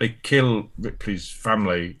they kill Ripley's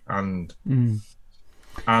family and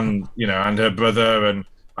and her brother, and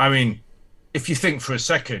I mean, if you think for a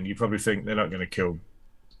second, you probably think they're not going to kill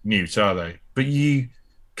Newt, are they? But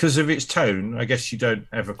because of its tone, I guess you don't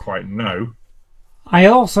ever quite know. I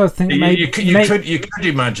also think you could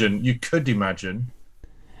imagine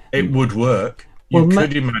it would work. You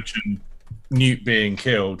could imagine Newt being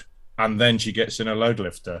killed and then she gets in a load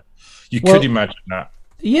lifter. You could imagine that.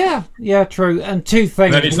 Yeah, true. And two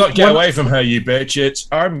things. Then it's not get away from her, you bitch. It's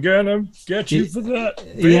I'm gonna get you for that.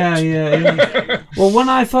 Bitch. Yeah. Well, when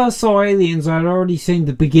I first saw Aliens, I'd already seen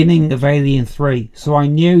the beginning of Alien 3, so I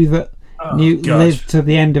knew that Newt lived to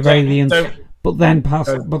the end of Aliens, but then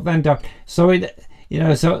died. So it,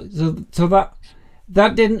 so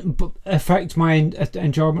that didn't affect my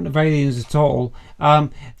enjoyment of Aliens at all.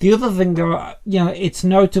 The other thing, though, it's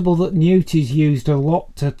notable that Newt is used a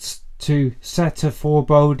lot to set a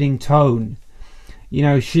foreboding tone.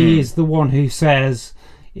 She is the one who says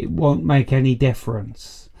it won't make any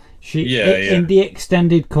difference. In the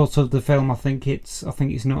extended cut of the film, I think it's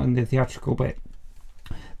not in the theatrical bit.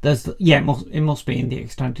 It must be in the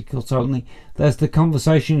extended cut only. There's the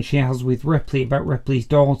conversation she has with Ripley about Ripley's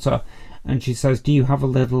daughter, and she says, "Do you have a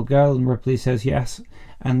little girl?" And Ripley says, "Yes."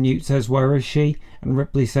 And Newt says, "Where is she?" And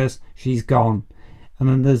Ripley says, "She's gone." And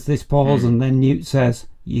then there's this pause, and then Newt says,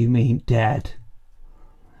 "You mean dead?"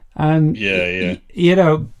 And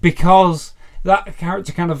because that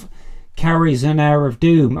character kind of carries an air of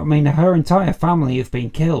doom. I mean, her entire family have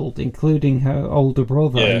been killed, including her older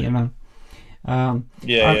brother. I mean, I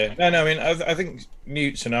think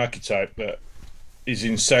Newt's an archetype that is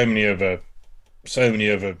in so many other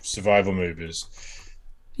survival movies.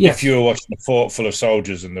 Yes. If you were watching a fort full of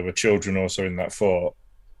soldiers and there were children also in that fort,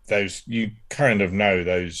 you kind of know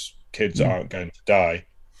those kids aren't going to die.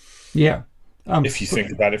 Yeah. If you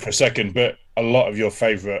think about it for a second, but a lot of your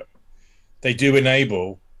favourite, they do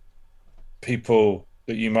enable people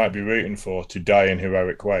that you might be rooting for to die in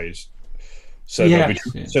heroic ways. So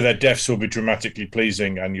their deaths will be dramatically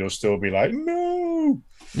pleasing, and you'll still be like, no.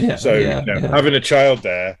 Yeah. So having a child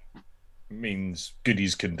there means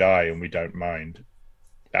goodies can die, and we don't mind.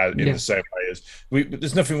 In the same way as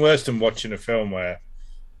there's nothing worse than watching a film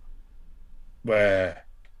where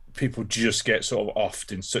people just get sort of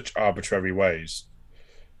offed in such arbitrary ways,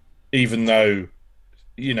 even though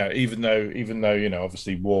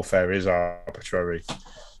obviously warfare is arbitrary.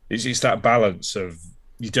 It's that balance of,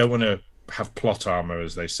 you don't want to have plot armor,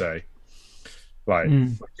 as they say. Like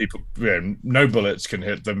people, no bullets can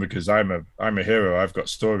hit them because I'm a hero. I've got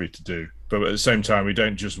story to do. But at the same time, we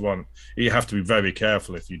don't just want. You have to be very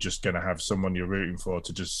careful if you're just going to have someone you're rooting for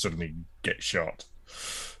to just suddenly get shot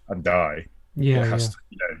and die.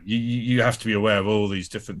 You have to be aware of all these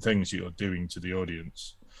different things you're doing to the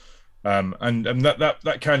audience. And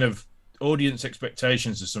that kind of audience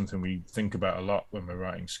expectations is something we think about a lot when we're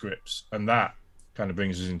writing scripts, and that kind of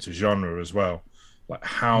brings us into genre as well. Like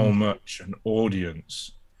how much an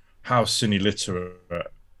audience, how cine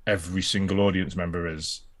literate every single audience member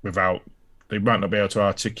is, without, they might not be able to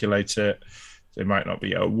articulate it, they might not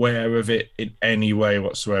be aware of it in any way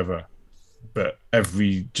whatsoever, but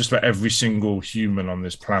just about every single human on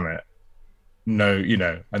this planet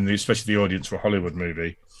and especially the audience for a Hollywood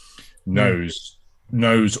movie knows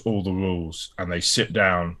all the rules, and they sit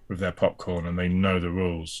down with their popcorn and they know the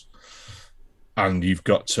rules, and you've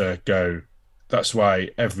got to go. That's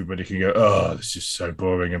why everybody can go, "Oh, this is so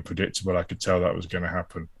boring and predictable. I could tell that was going to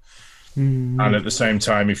happen." And at the same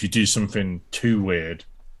time, if you do something too weird,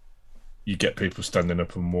 you get people standing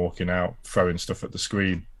up and walking out, throwing stuff at the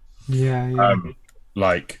screen.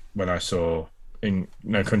 Like when I saw in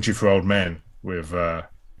No Country for Old Men with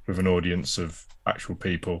an audience of actual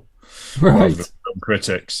people, rather than film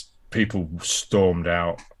critics, people stormed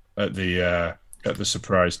out at the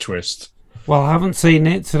surprise twist. Well, I haven't seen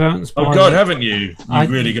it, so don't spoil it. Oh God, haven't you? You're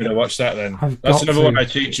really going to watch that then? That's another one I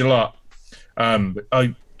teach a lot.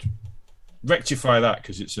 I rectify that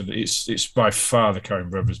because it's by far the Coen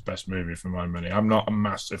Brothers' best movie for my money. I'm not a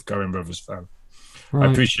massive Coen Brothers fan. Right.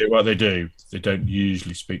 I appreciate what they do. They don't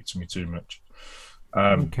usually speak to me too much.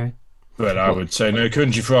 Okay. But I would say No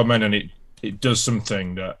Country for Old Men, and it does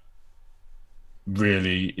something that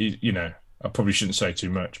really, I probably shouldn't say too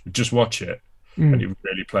much, but just watch it, and it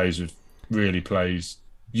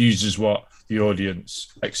uses what the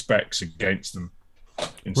audience expects against them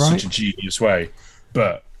in such a genius way.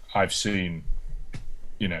 But I've seen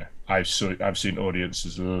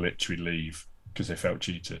audiences literally leave because they felt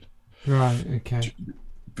cheated. Right. Okay.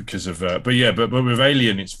 Because of but with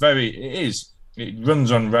Alien, it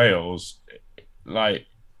runs on rails, like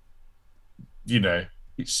it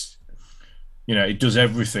does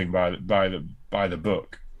everything by the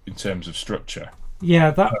book in terms of structure.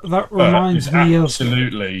 Yeah, that reminds me of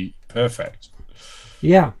absolutely perfect.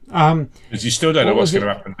 Yeah, because you still don't know what's going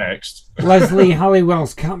to happen next. Leslie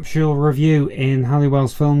Halliwell's capsule review in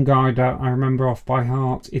Halliwell's Film Guide, I remember off by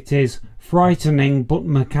heart. It is frightening but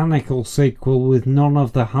mechanical sequel with none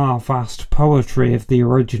of the half-assed poetry of the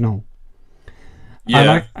original. Yeah,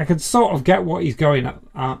 and I could sort of get what he's going at.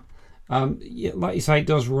 Like you say, it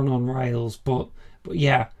does run on rails, but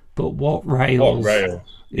what rails? What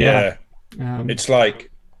rails? Yeah. It's like,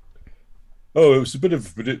 it was a bit of a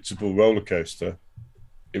predictable roller coaster.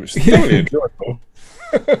 It was thoroughly enjoyable.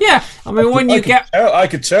 Yeah, I mean, I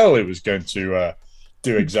could tell it was going to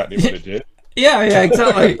do exactly what it did. Yeah,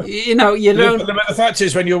 exactly. You know, you don't. But the fact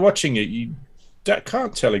is, when you're watching it, you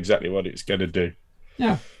can't tell exactly what it's going to do.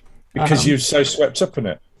 Yeah. Because you're so swept up in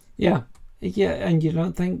it. Yeah, and you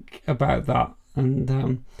don't think about that,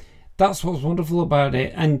 and that's what's wonderful about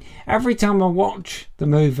it. And every time I watch the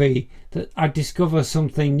movie, that I discover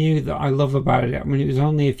something new that I love about it. I mean, it was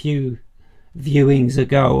only a few viewings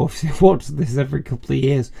ago. Obviously, I watch this every couple of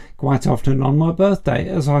years, quite often on my birthday,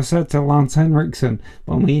 as I said to Lance Henriksen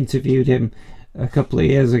when we interviewed him a couple of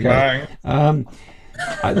years ago.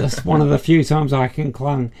 That's one of the few times I can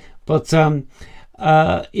clang. But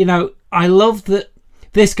you know, I love that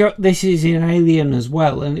this is in Alien as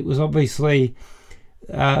well, and it was obviously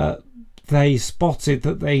they spotted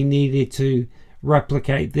that they needed to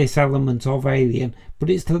replicate this element of Alien, but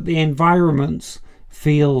it's that the environments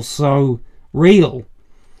feel so real.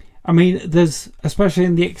 I mean, there's, especially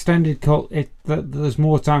in the extended cut, there's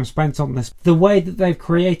more time spent on this. The way that they've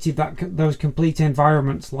created those complete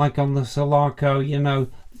environments, like on the Sulaco, you know,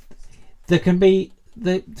 there can be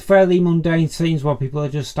the fairly mundane scenes where people are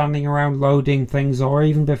just standing around loading things, or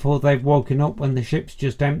even before they've woken up when the ship's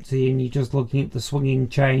just empty and you're just looking at the swinging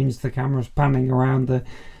chains, the camera's panning around the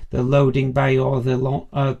loading bay or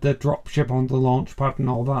the drop ship on the launch pad and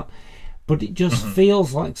all that. But it just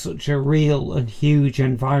feels like such a real and huge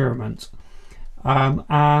environment.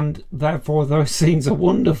 And therefore those scenes are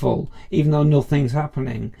wonderful, even though nothing's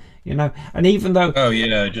happening, you know. And even though... Oh,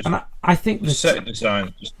 yeah, just... And I think the set design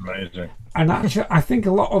is just amazing. And actually, I think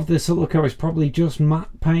a lot of the Silico is probably just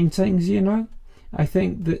matte paintings, you know. I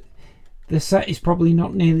think that the set is probably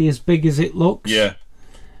not nearly as big as it looks. Yeah.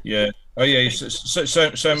 Oh, yeah,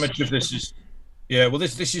 so much of this is... Yeah, well,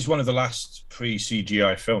 this is one of the last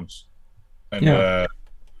pre-CGI films. And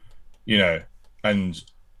you know, and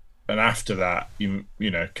after that, you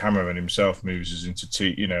know, Cameron himself moves us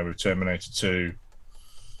into with Terminator 2,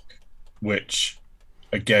 which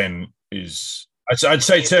again is I'd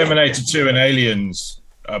say Terminator 2 and Aliens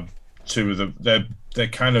are two of the they're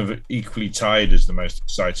kind of equally tied as the most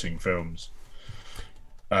exciting films.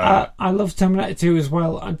 I love Terminator 2 as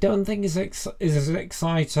well. I don't think it's as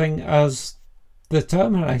exciting as the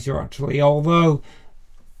Terminator actually, although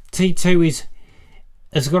T2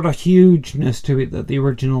 has got a hugeness to it that the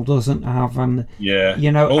original doesn't have, and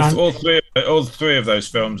you know, all three of those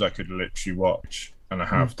films I could literally watch, and I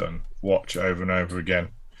have watch over and over again,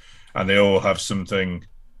 and they all have something.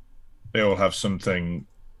 You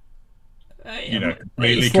know,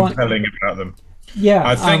 completely compelling about them. Yeah,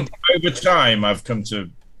 I think over time I've come to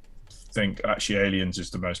think actually Aliens is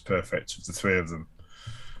the most perfect of the three of them.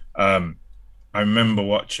 I remember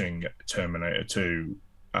watching Terminator 2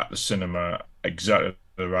 at the cinema exactly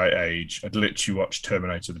the right age. I'd literally watched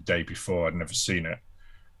Terminator the day before. I'd never seen it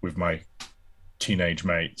with my teenage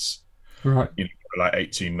mates. Right. You know, like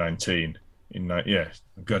 18, 19. I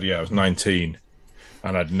was 19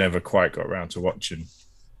 and I'd never quite got around to watching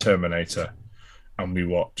Terminator. And we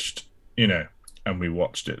watched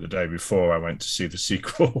it the day before I went to see the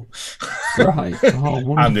sequel. Right.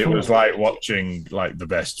 Oh, and it was like watching like the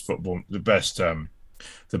best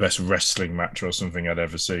wrestling match or something I'd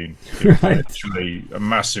ever seen. It was literally a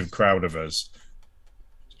massive crowd of us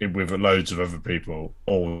with loads of other people,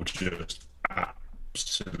 all just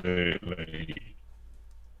absolutely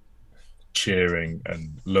cheering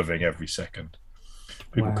and loving every second.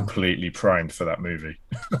 People completely primed for that movie.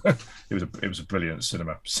 It was a brilliant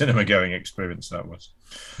cinema going experience that was.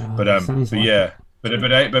 But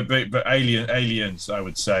Aliens I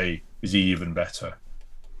would say is even better.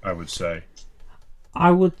 I would say. I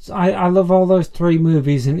love all those three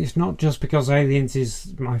movies, and it's not just because Aliens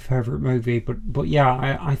is my favourite movie, but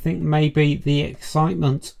yeah, I think maybe the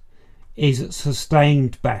excitement is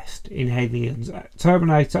sustained best in Aliens.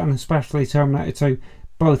 Terminator, and especially Terminator 2,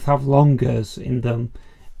 both have longers in them.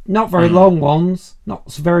 Not very long ones,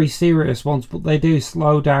 not very serious ones, but they do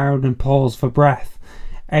slow down and pause for breath.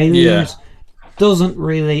 Aliens doesn't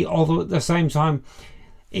really, although at the same time,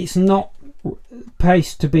 it's not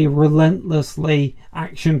paced to be relentlessly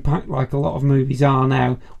action-packed like a lot of movies are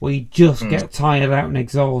now, where you just get tired out and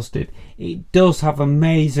exhausted. It does have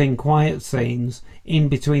amazing quiet scenes in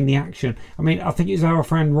between the action. I mean, I think it's our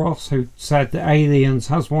friend Ross who said that Aliens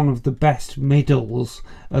has one of the best middles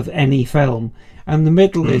of any film, and the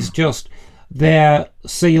middle is just they're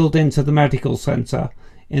sealed into the medical centre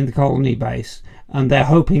in the colony base and they're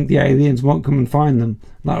hoping the aliens won't come and find them.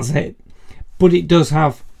 That's it. But it does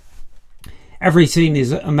have, every scene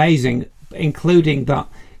is amazing, including that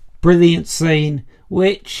brilliant scene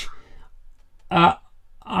which I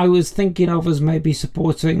was thinking of as maybe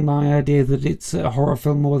supporting my idea that it's a horror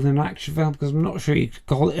film more than an action film, because I'm not sure you could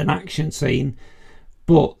call it an action scene,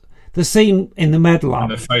 but the scene in the med lab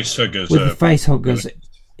And the face huggers. with the face huggers,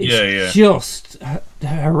 it's just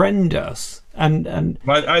horrendous. And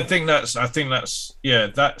I think that's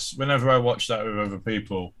that's whenever I watch that with other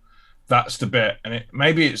people, that's the bit, and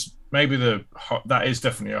that is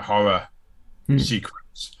definitely a horror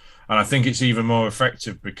sequence, and I think it's even more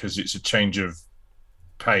effective because it's a change of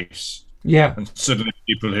pace. Yeah, and suddenly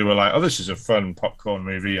people who are like, "Oh, this is a fun popcorn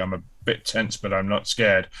movie. I'm a bit tense, but I'm not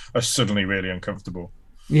scared," are suddenly really uncomfortable.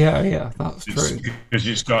 Yeah, that's true. Because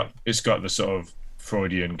it's got the sort of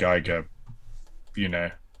Freudian Geiger,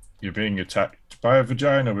 you're being attacked by a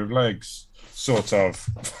vagina with legs, sort of.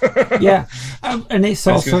 Yeah, and it's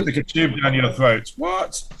also stick a tube down your throat.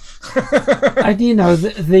 What? And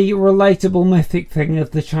the relatable mythic thing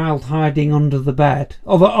of the child hiding under the bed.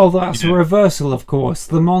 Although that's a reversal, of course.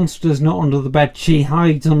 The monster's not under the bed. She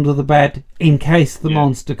hides under the bed in case the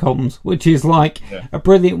monster comes, which is like a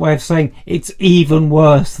brilliant way of saying it's even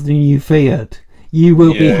worse than you feared. You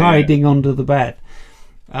will be hiding under the bed.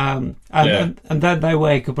 And then they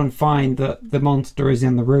wake up and find that the monster is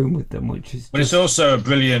in the room with them, which is. But it's also a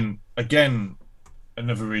brilliant. Again,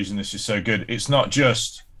 another reason this is so good. It's not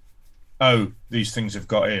just, these things have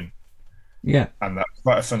got in. Yeah. And that's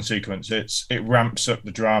quite a fun sequence. It ramps up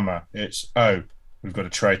the drama. It's we've got a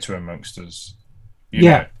traitor amongst us. You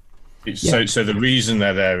know. So the reason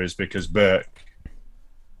they're there is because Burke,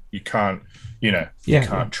 you can't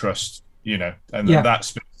trust. And that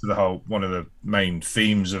speaks to the whole, one of the main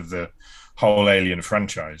themes of the whole Alien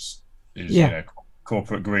franchise is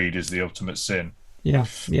corporate greed is the ultimate sin.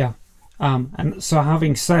 And so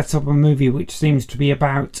having set up a movie which seems to be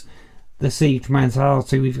about the siege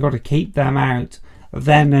mentality, we've got to keep them out,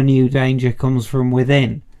 then a new danger comes from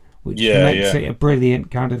within, which makes it a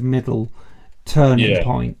brilliant kind of middle turning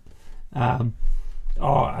point.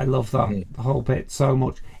 I love that whole bit so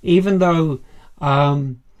much, even though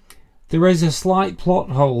there is a slight plot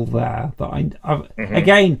hole there that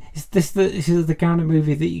again, this is the kind of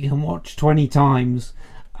movie that you can watch 20 times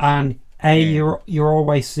and you're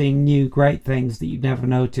always seeing new great things that you've never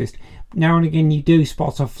noticed. Now and again you do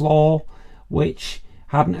spot a flaw which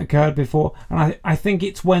hadn't occurred before, and I think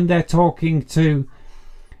it's when they're talking to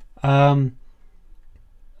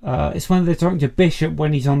Bishop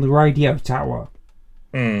when he's on the radio tower,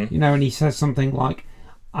 and he says something like,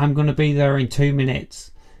 "I'm going to be there in 2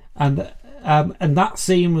 minutes." And that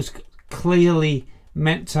scene was clearly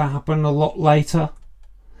meant to happen a lot later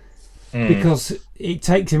because it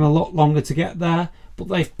takes him a lot longer to get there. But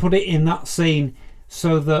they've put it in that scene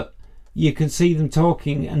so that you can see them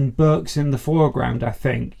talking and Burke's in the foreground, I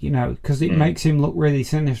think, because it makes him look really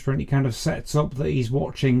sinister, and it kind of sets up that he's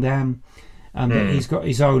watching them and that he's got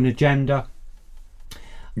his own agenda.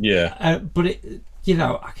 Yeah. But it,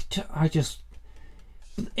 I just...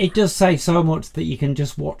 It does say so much that you can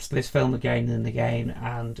just watch this film again and again,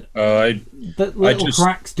 and the little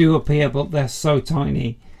cracks do appear, but they're so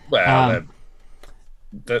tiny. Well,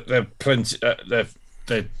 they're plenty. They're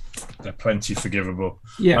plenty forgivable.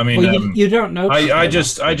 Yeah, I mean, you don't know.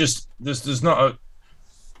 There's not a.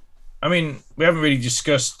 I mean, we haven't really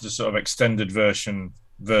discussed the sort of extended version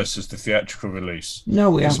versus the theatrical release.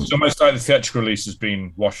 No, we haven't. It's almost like the theatrical release has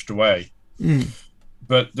been washed away.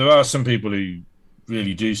 But there are some people who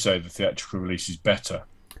really do say the theatrical release is better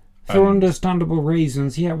for understandable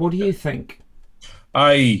reasons. What do you think?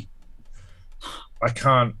 I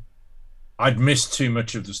can't. I'd missed too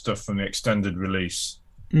much of the stuff from the extended release.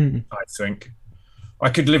 I think I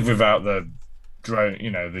could live without the drone,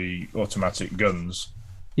 the automatic guns.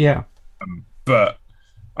 But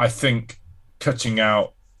I think cutting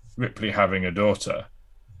out Ripley having a daughter,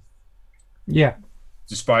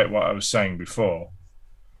 despite what I was saying before,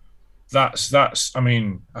 that's. I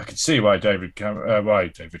mean, I could see why James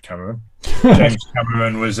Cameron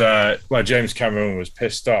was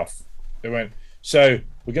pissed off. They went, so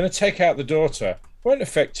we're going to take out the daughter. Won't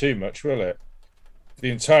affect too much, will it? The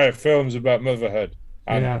entire film's about motherhood.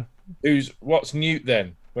 And what's Newt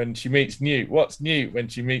then when she meets Newt? What's Newt when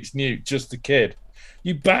she meets Newt? Just a kid.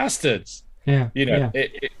 You bastards.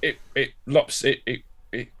 It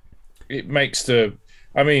makes the.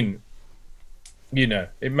 I mean.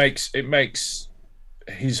 It makes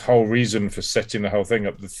his whole reason for setting the whole thing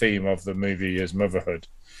up, the theme of the movie is motherhood,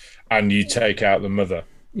 and you take out the mother.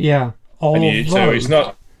 So it's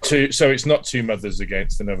not two mothers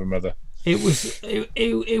against another mother.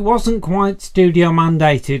 It wasn't quite studio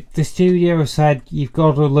mandated. The studio said you've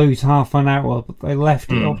got to lose half an hour, but they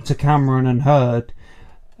left it up to Cameron and Hurd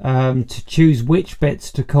to choose which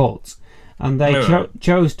bits to cut, and they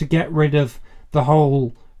chose to get rid of the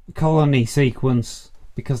whole colony sequence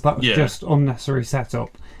because that was just unnecessary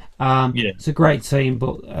setup, It's a great scene,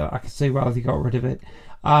 but I can see why they got rid of it.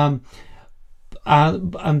 And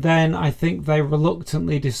then I think they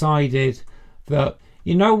reluctantly decided that,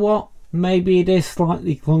 you know what, maybe it is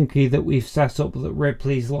slightly clunky that we've set up that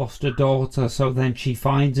Ripley's lost a daughter, so then she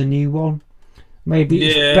finds a new one. Maybe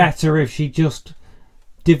it's better if she just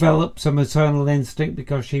develops a maternal instinct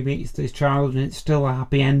because she meets this child and it's still a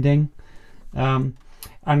happy ending. And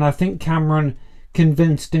I think Cameron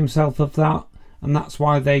convinced himself of that, and that's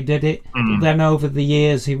why they did it. But then over the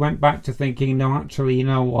years he went back to thinking, no, actually, you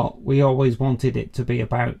know what, we always wanted it to be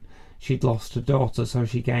about she'd lost a daughter, so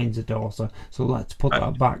she gains a daughter, so let's put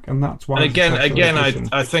that back. And that's why. And again,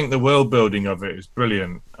 I think the world building of it is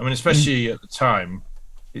brilliant. I mean, especially at the time,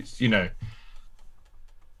 it's, you know,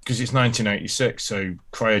 because it's 1986, so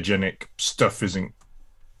cryogenic stuff isn't,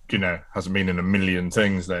 you know, hasn't been in a million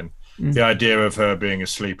things then. The idea of her being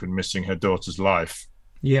asleep and missing her daughter's life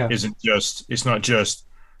it's not just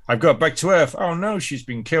I've got back to Earth, oh no, she's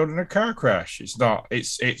been killed in a car crash. It's not,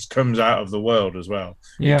 it comes out of the world as well.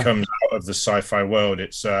 It comes out of the sci-fi world.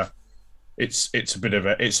 It's a bit of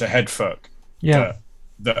it's a head fuck that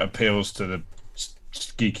appeals to the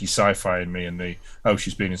geeky sci-fi in me, and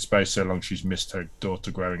she's been in space so long she's missed her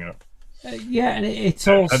daughter growing up. And it's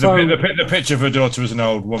also the picture of her daughter as an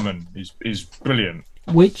old woman is brilliant,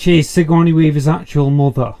 which is Sigourney Weaver's actual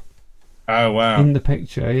mother. Oh wow! In the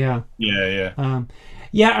picture, yeah.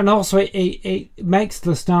 And also it makes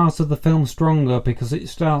the start of the film stronger because it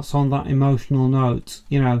starts on that emotional note.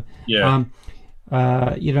 You know,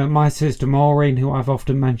 my sister Maureen, who I've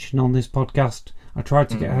often mentioned on this podcast, I tried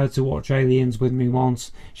to get her to watch Aliens with me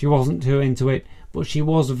once. She wasn't too into it, but she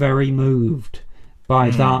was very moved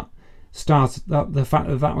by that start. The fact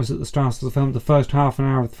that was at the start of the film. The first half an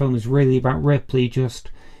hour of the film is really about Ripley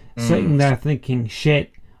just sitting there thinking,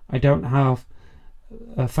 "Shit, I don't have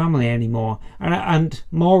a family anymore." And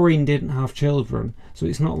Maureen didn't have children, so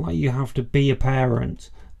it's not like you have to be a parent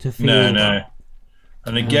to feel that.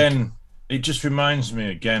 And again, it just reminds me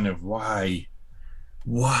again of why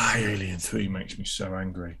Alien 3 makes me so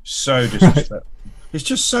angry, so disrespectful. It's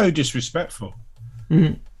just so disrespectful.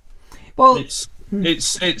 Well,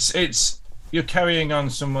 it's you're carrying on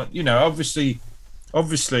somewhat, you know, obviously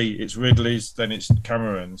it's Ridley's, then it's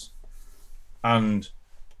Cameron's, and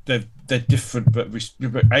they're different, but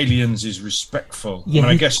Aliens is respectful. I mean,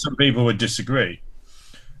 I guess some people would disagree,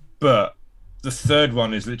 but the third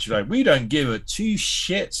one is literally like, we don't give a two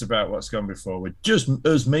shits about what's gone before. We're just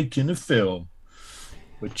us making a film.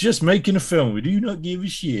 We're just making a film. We do not give a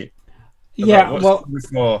shit about what's gone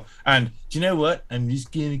before. And do you know what? I'm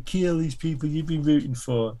just gonna kill these people you've been rooting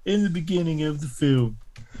for in the beginning of the film.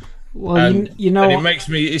 Well, and, you know, it makes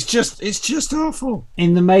me. It's just awful.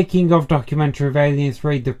 In the making of documentary of Alien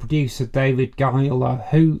 3, the producer David Giler,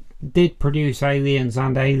 who did produce Aliens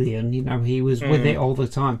and Alien, you know, he was with it all the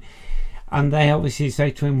time, and they obviously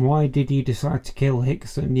say to him, "Why did you decide to kill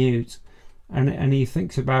Hicks and Newt?" And he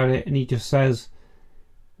thinks about it, and he just says,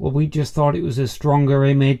 "Well, we just thought it was a stronger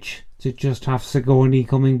image to just have Sigourney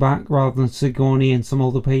coming back rather than Sigourney and some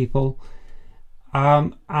other people."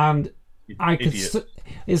 And I could.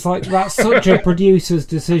 It's like, that's such a producer's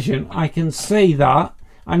decision. I can see that.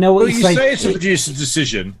 I know what you say. It's a producer's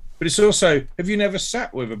decision, but it's also, have you never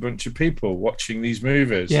sat with a bunch of people watching these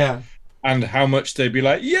movies? Yeah. And how much they'd be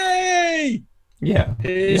like, "Yay! Yeah.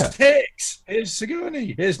 Here's Hicks. Here's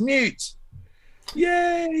Sigourney. Here's Newt.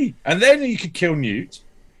 Yay!" And then you could kill Newt.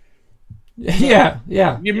 Yeah.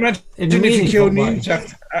 You imagine if you kill Newt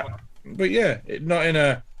after, but not in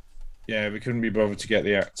a. Yeah, we couldn't be bothered to get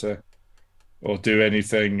the actor or do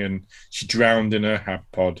anything, and she drowned in her hab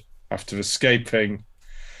pod after escaping.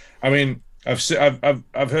 I mean,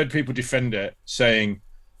 I've heard people defend it, saying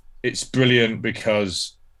it's brilliant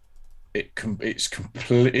because it's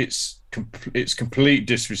complete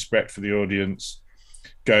disrespect for the audience.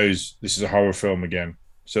 Goes, this is a horror film again.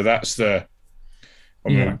 So that's the.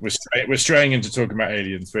 We're straying into talking about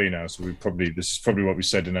Alien 3 now. So this is probably what we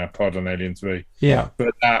said in our pod on Alien 3. Yeah,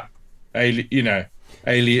 but that Alien,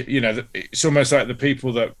 it's almost like the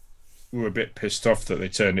people that were a bit pissed off that they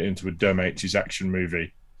turned it into a dumb 80s action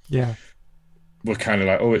movie. Yeah, we're kind of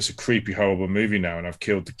like, oh, it's a creepy, horrible movie now, and I've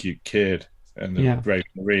killed the cute kid and the brave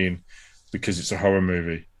Marine because it's a horror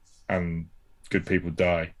movie, and good people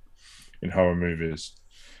die in horror movies.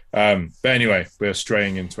 But anyway, we're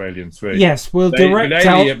straying into Alien 3. Yes, we'll direct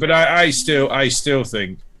out. But I still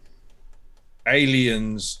think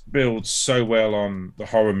Aliens builds so well on the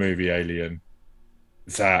horror movie Alien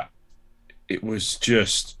that it was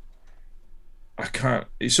just.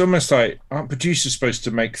 It's almost like, aren't producers supposed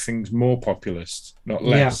to make things more populist, not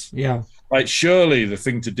less? Yeah. Like, surely the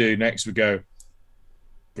thing to do next would go,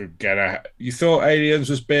 You thought Aliens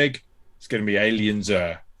was big, it's going to be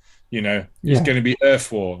Aliens-er. It's Yeah. going to be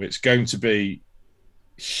Earth War. It's going to be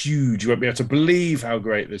huge. You won't be able to believe how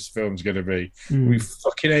great this film's going to be. We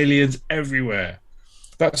fucking aliens everywhere.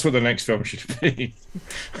 That's what the next film should be.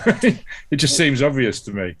 It just seems obvious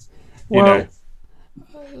to me. Well,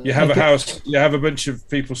 you have a house, you have a bunch of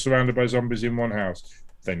people surrounded by zombies in one house,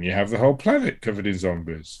 then you have the whole planet covered in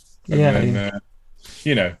zombies. And then,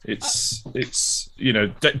 it's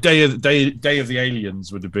Day of the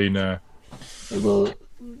Aliens would have been well,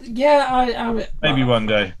 yeah, maybe one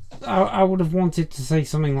day. I would have wanted to say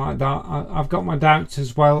something like that. I've got my doubts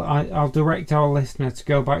as well. I'll direct our listener to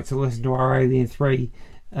go back to listen to our Alien 3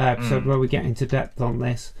 episode where we get into depth on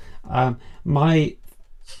this. I'll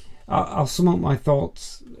sum up my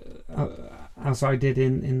thoughts as I did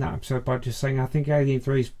in that episode by just saying I think Alien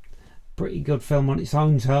 3 is a pretty good film on its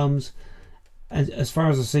own terms. And as far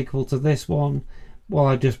as a sequel to this one, well,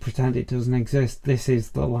 I just pretend it doesn't exist. This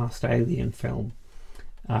is the last Alien film.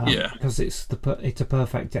 Because it's a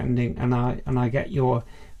perfect ending, and I get your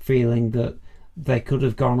feeling that they could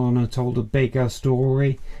have gone on and told a bigger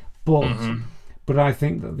story, but I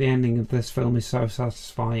think that the ending of this film is so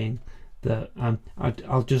satisfying that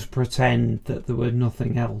I'll just pretend that there was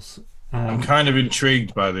nothing else. I'm kind of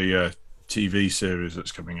intrigued by the TV series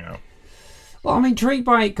that's coming out. Well, I'm intrigued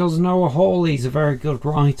by it because Noah Hawley's a very good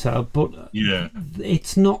writer, but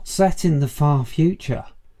it's not set in the far future.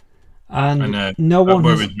 And I know. No one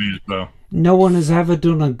worries me as well. No one has ever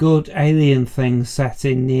done a good Alien thing set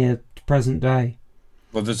in near present day.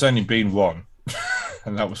 Well, there's only been one,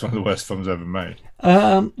 and that was one of the worst films ever made.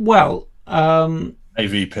 AVP.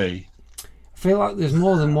 I feel like there's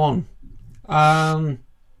more than one. The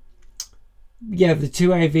two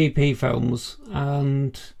AVP films,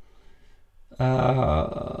 and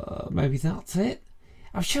maybe that's it.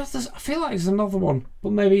 I'm sure I feel like there's another one,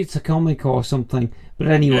 but maybe it's a comic or something. But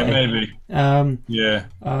anyway, maybe.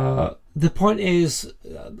 The point is,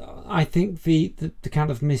 I think the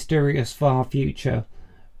kind of mysterious far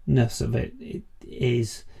future-ness of it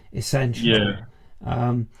is essential.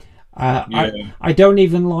 I don't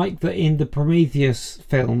even like that in the Prometheus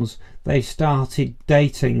films they started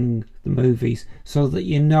dating the movies so that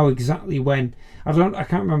you know exactly when. I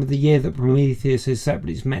can't remember the year that Prometheus is set, but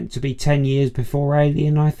it's meant to be 10 years before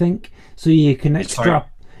Alien, I think. So you can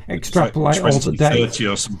extrapolate all the dates.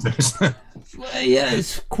 Or something, isn't it? Yeah,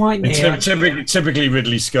 it's quite near. Typically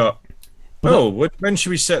Ridley Scott. When should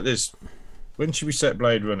we set this? When should we set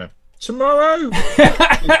Blade Runner? Tomorrow?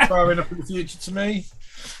 It's far enough in the future to me.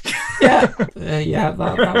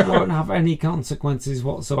 That won't have any consequences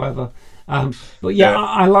whatsoever.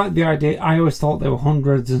 I like the idea. I always thought there were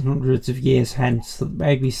hundreds and hundreds of years hence that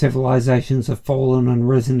maybe civilizations have fallen and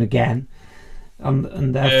risen again,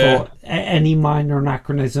 and therefore any minor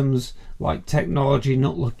anachronisms like technology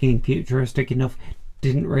not looking futuristic enough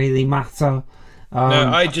didn't really matter.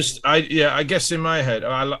 I guess in my head,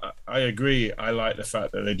 I agree. I like the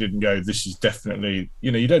fact that they didn't go, this is definitely,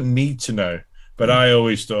 you don't need to know. But I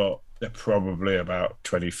always thought they're probably about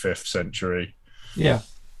 25th century. Yeah.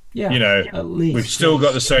 At least we've still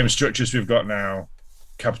got the same structures we've got now.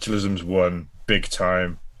 Capitalism's won big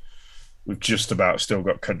time. We've just about still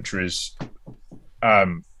got countries.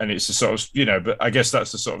 And it's a sort of, but I guess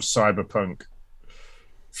that's the sort of cyberpunk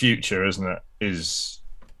future, isn't it?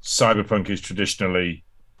 Cyberpunk is traditionally,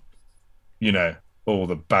 all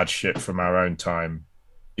the bad shit from our own time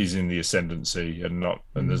is in the ascendancy and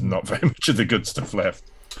there's not very much of the good stuff left.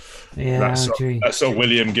 That's sort of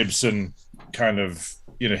William Gibson kind of,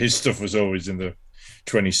 his stuff was always in the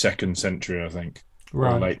 22nd century, I think,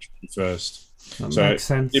 or late 21st. That makes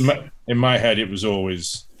sense. In my head, it was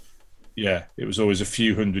always a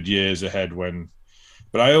few hundred years ahead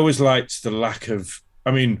but I always liked the lack of,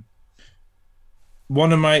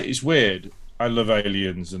 it's weird. I love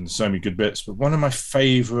Aliens and so many good bits, but one of my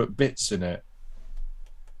favourite bits in it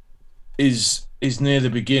is near the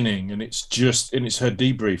beginning, and it's her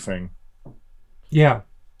debriefing. Yeah.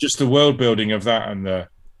 Just the world building of that and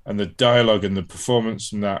the dialogue and the performance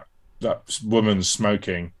from that woman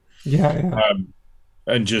smoking. Yeah.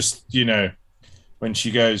 And just, when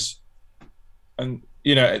she goes and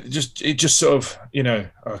it just sort of,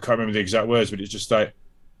 I can't remember the exact words, but it's just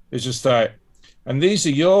like, and these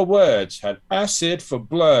are your words, had acid for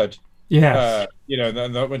blood. Yeah.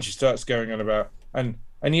 When she starts going on about and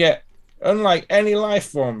yet, unlike any life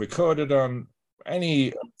form recorded on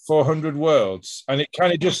any 400 worlds, and it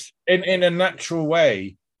kind of just in a natural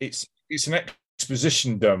way, it's an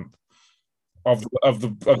exposition dump of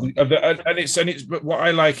the and it's but what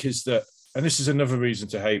I like is that, and this is another reason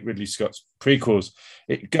to hate Ridley Scott's prequels.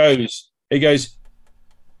 It goes,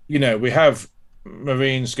 you know, we have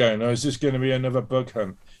Marines going, oh, is this going to be another bug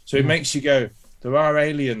hunt? So it makes you go, there are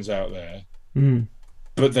aliens out there,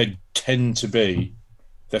 but they tend to be,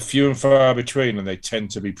 they're few and far between, and they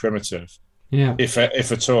tend to be primitive, if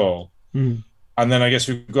at all. And then I guess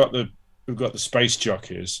we've got the space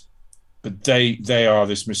jockeys, but they are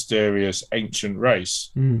this mysterious ancient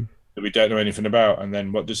race that we don't know anything about. And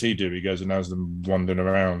then what does he do? He goes and has them wandering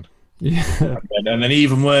around. Yeah, and then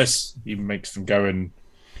even worse, he makes them go and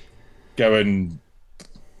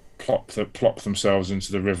plop themselves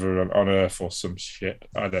into the river on Earth or some shit.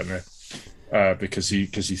 I don't know, because he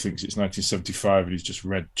thinks it's 1975 and he's just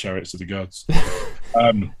read Chariots of the Gods.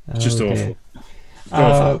 It's just awful.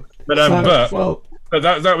 Awful. But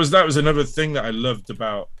that was another thing that I loved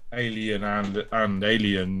about Alien and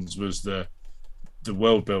Aliens was the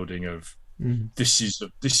world building of this is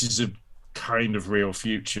a kind of real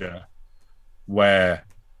future where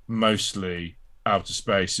mostly outer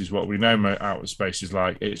space is what we know outer space is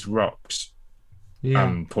like. It's rocks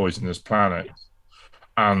and poisonous planets,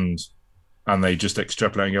 and they just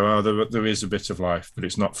extrapolate and go, oh, there is a bit of life, but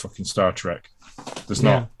it's not fucking Star Trek. There's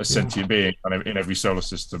not a sentient being in every solar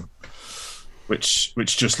system, which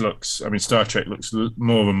just looks. I mean, Star Trek looks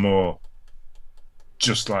more and more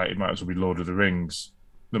just like it might as well be Lord of the Rings.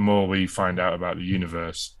 The more we find out about the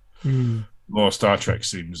universe, more Star Trek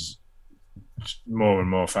seems more and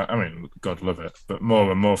more. I mean, God love it, but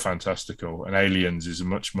more and more fantastical. And Aliens is a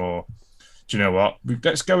much more. Do you know what?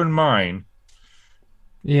 Let's go and mine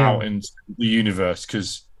out into the universe,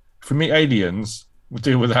 because for me, aliens, we'll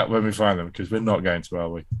deal with that when we find them, because we're not going to, are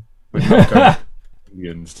we? We're not going to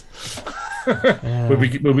aliens.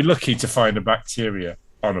 We'll be lucky to find a bacteria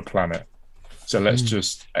on a planet. So let's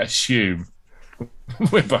just assume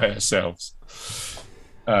we're by ourselves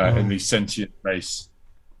in the sentient race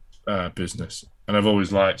business. And I've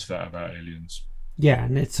always liked that about aliens. Yeah,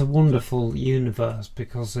 and it's a wonderful universe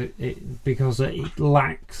because it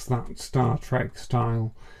lacks that Star Trek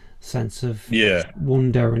style sense of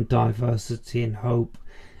wonder and diversity and hope.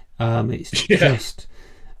 It's just,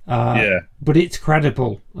 but it's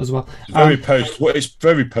credible as well. It's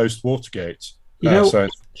very post Watergate. A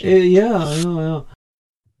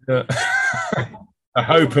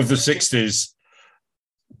hope of the 60s,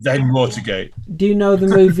 then Watergate. Do you know the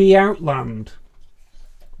movie Outland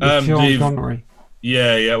with Sean Connery?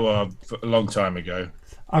 Yeah, well, a long time ago.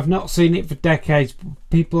 I've not seen it for decades.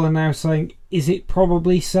 People are now saying, is it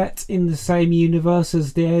probably set in the same universe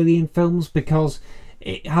as the Alien films? Because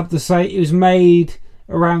it was made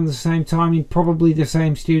around the same time in probably the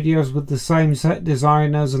same studios with the same set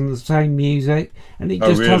designers and the same music, and it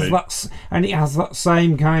just has that, and it has that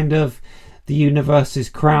same kind of, the universe is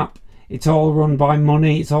crap. It's all run by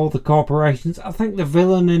money. It's all the corporations. I think the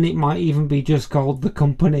villain in it might even be just called the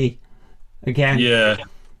Company. Again,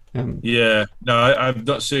 no, I've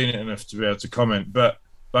not seen it enough to be able to comment. But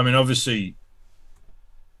I mean, obviously,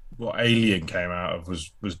 what Alien came out of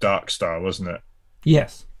was Dark Star, wasn't it?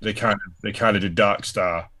 Yes. They kind of did Dark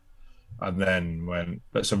Star, and then went,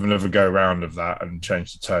 let's have another go round of that and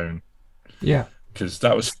change the tone. Yeah, because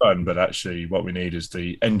that was fun, but actually, what we need is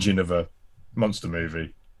the engine of a monster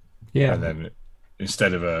movie. Yeah, and then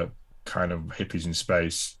instead of a kind of hippies in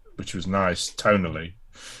space, which was nice tonally.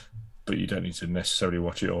 But you don't need to necessarily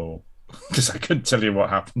watch it all, because I couldn't tell you what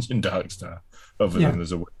happens in Dark Star, other than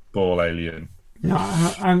there's a ball alien. No,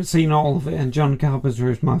 I haven't seen all of it, and John Carpenter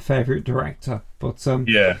is my favourite director. But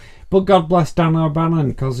but God bless Dan O'Bannon,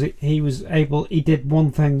 because he did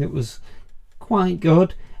one thing that was quite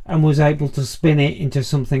good and was able to spin it into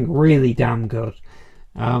something really damn good.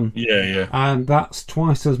 And that's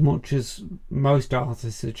twice as much as most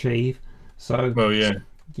artists achieve. So,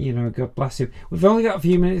 God bless him. We've only got a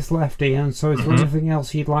few minutes left, Ian, so is there anything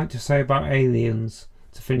else you'd like to say about Aliens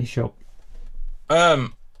to finish up?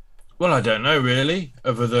 Well, I don't know, really,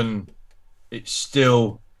 other than it's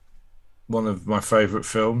still one of my favourite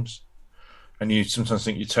films. And you sometimes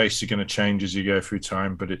think your tastes are going to change as you go through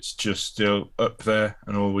time, but it's just still up there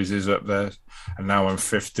and always is up there. And now I'm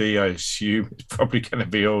 50, I assume it's probably going to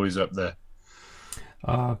be always up there.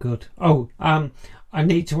 Ah, good. Oh, I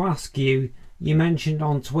need to ask you, you mentioned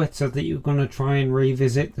on Twitter that you're going to try and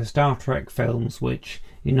revisit the Star Trek films, which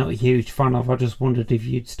you're not a huge fan of. I just wondered if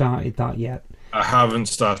you'd started that yet. I haven't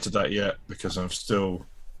started that yet because there's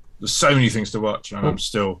so many things to watch, and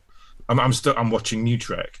I'm watching new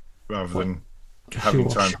Trek rather than having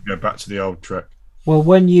time to go back to the old Trek. Well,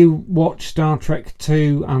 when you watch Star Trek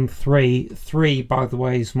 2 and 3, by the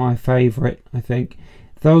way, is my favourite, I think.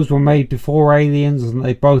 Those were made before Aliens, and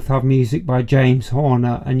they both have music by James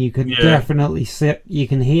Horner, and you can definitely you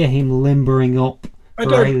can hear him limbering up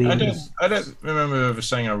Aliens. I don't remember ever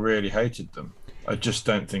saying I really hated them. I just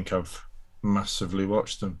don't think I've massively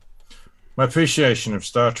watched them. My appreciation of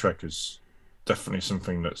Star Trek is definitely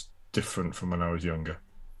something that's different from when I was younger.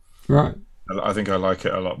 Right. I think I like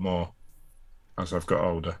it a lot more as I've got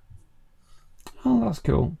older. Oh, that's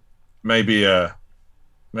cool. Maybe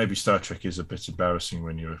Star Trek is a bit embarrassing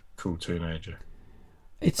when you're a cool teenager.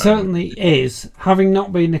 It certainly is. Having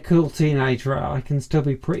not been a cool teenager, I can still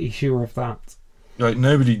be pretty sure of that. Like,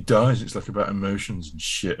 nobody dies. It's like about emotions and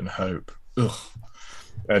shit and hope. Ugh.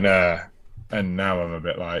 And now I'm a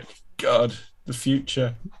bit like, God, the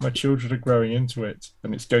future. My children are growing into it,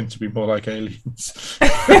 and it's going to be more like Aliens.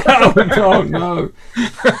 Oh God, no!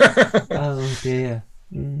 Oh dear.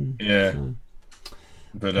 Yeah. So,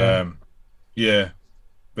 But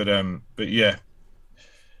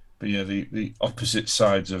the opposite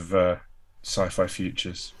sides of sci-fi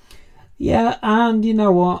futures. yeah, and you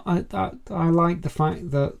know what? I like the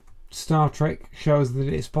fact that Star Trek shows that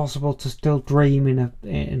it's possible to still dream in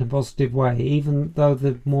a positive way, even though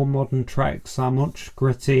the more modern Treks are much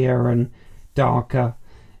grittier and darker.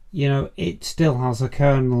 You know, it still has a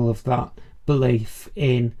kernel of that belief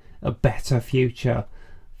in a better future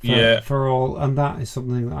for all, and that is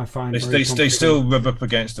something that I find They still rub up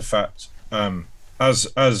against the fact,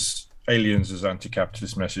 as Aliens' as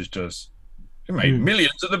anti-capitalist message does. It made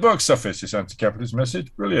millions at the box office. This anti-capitalist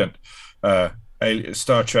message, brilliant.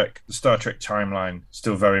 Star Trek, the Star Trek timeline,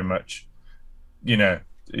 still very much,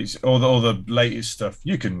 it's all the latest stuff.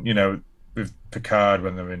 You can, with Picard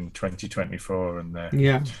when they're in 2024, and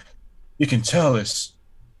you can tell this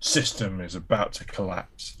system is about to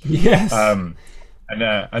collapse. Yes. And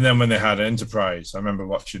then when they had Enterprise, I remember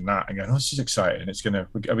watching that and going, "Oh, this is exciting!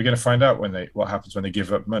 Are we gonna find out what happens when they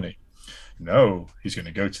give up money?" No, he's going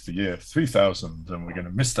to go to the year 3000, and we're going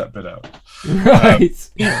to miss that bit out. Right.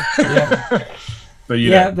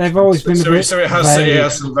 But they've always been. So it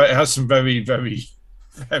has some very, very,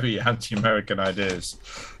 very anti-American ideas.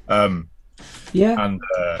 And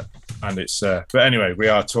it's. But anyway, we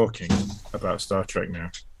are talking about Star Trek now.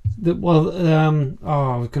 I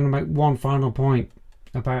was going to make one final point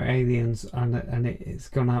about Aliens, and it's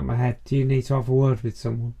gone out of my head. Do you need to have a word with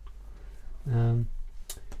someone?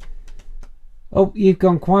 Oh, you've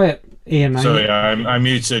gone quiet, Ian. Sorry, I'm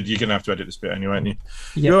muted. You're going to have to edit this bit anyway, aren't you?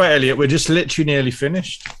 Yep. You're right, Elliot. We're just literally nearly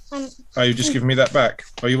finished. Are you just giving me that back?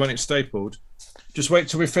 Or you want it stapled? Just wait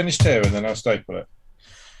till we're finished here and then I'll staple it.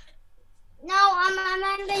 No,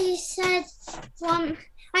 I remember you said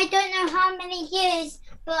I don't know how many years,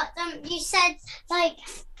 but you said, like,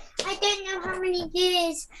 I don't know how many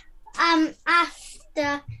years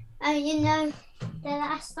after, the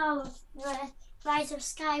last of the Rise of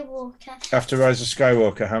Skywalker. After Rise of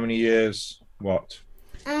Skywalker, how many years? What?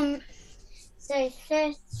 So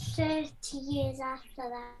 30 years after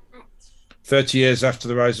that. 30 years after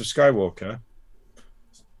the Rise of Skywalker?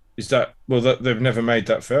 Is that... Well, they've never made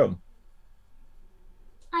that film.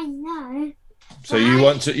 I know. So you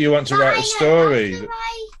want to write a story? After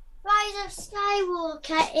Rise of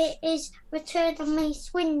Skywalker, it is Return of Mace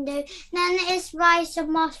Windu. Then it is Rise of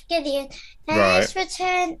Moff Gideon. Then it's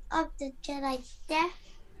Return of the Jedi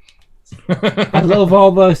Death. I love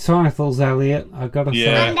all those titles, Elliot. I've got to say.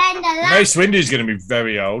 And then the last... Mace Windu is going to be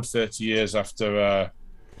very old, 30 years after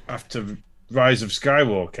Rise of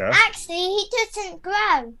Skywalker. Actually, he doesn't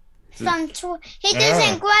grow. He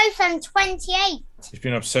doesn't grow from 28. He's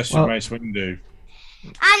been obsessed with Mace Windu.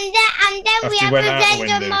 And then we have Revenge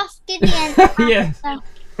of Moff Gideon. Yes.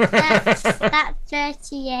 That's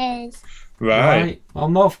 30 years. Right. Well,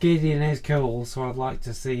 Moff Gideon is cool, so I'd like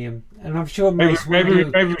to see him. And I'm sure maybe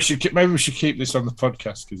we should keep this on the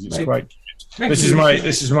podcast because it's quite cute.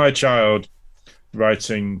 This is my child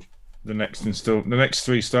writing the next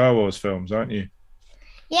 3 Star Wars films, aren't you?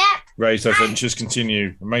 Yeah. Rey's Adventures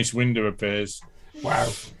Continue. Mace Windu appears. Wow.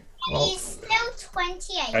 And he's still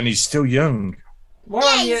 28. And he's still young.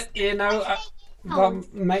 Well, yeah, that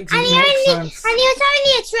makes sense. And he was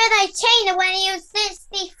only a Jedi trainer when he was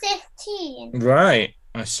 15. Right,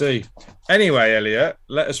 I see. Anyway, Elliot,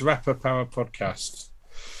 let us wrap up our podcast.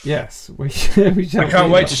 Yes, we shall. I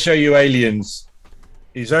can't wait to show you Aliens.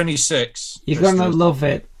 He's only 6. You're going to love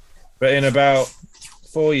it. But in about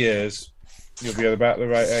 4 years, you'll be about the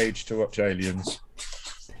right age to watch Aliens.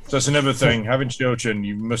 So that's another thing. Having children,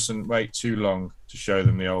 you mustn't wait too long to show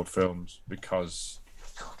them the old films because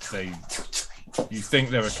you think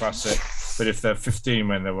they're a classic, but if they're 15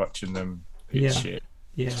 when they're watching them, it's shit.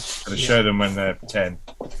 Yeah. So show them when they're 10.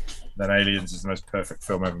 Then Aliens is the most perfect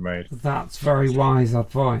film ever made. That's very wise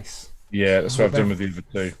advice. Yeah, that's what I've done with the other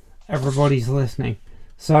 2. Everybody's listening.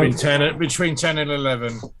 So between 10 and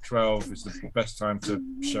 11, 12 is the best time to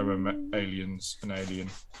show them an alien.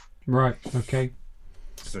 Right, okay.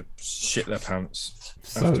 To shit their pants.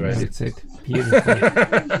 So edited.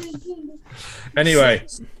 Beautiful. Anyway.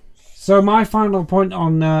 So my final point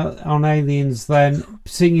on Aliens then,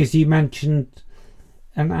 seeing as you mentioned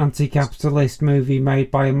an anti-capitalist movie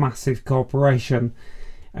made by a massive corporation,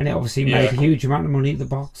 and it obviously made a huge amount of money at the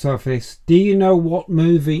box office. Do you know what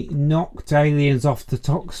movie knocked Aliens off the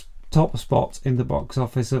top spot in the box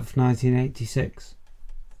office of 1986?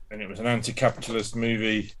 And it was an anti-capitalist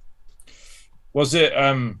movie. Was it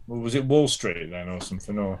Wall Street then or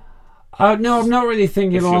something? Or no, I'm not really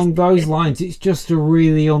thinking along those lines. It's just a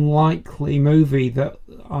really unlikely movie that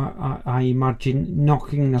I imagine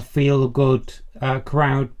knocking a feel-good,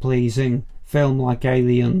 crowd-pleasing film like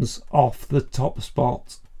Aliens off the top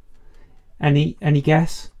spot. Any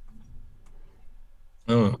guess?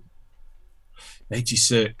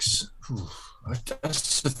 86.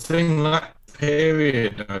 That's the thing. That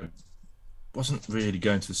period, I wasn't really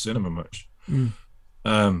going to the cinema much.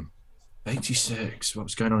 86. What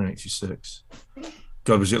was going on in 86?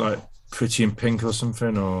 God, was it like Pretty in Pink or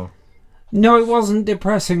something? Or no, it wasn't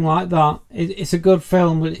depressing like that. It's a good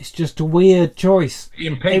film, but it's just a weird choice. Pretty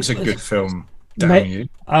in Pink's a good film. Damn you.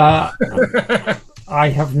 I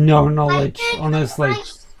have no knowledge, honestly.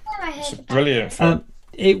 It's a brilliant film.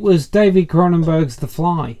 It was David Cronenberg's The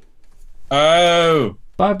Fly. Oh.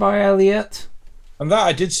 Bye, Elliot. And that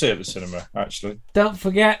I did see at the cinema, actually. Don't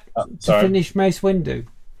forget to finish Mace Windu.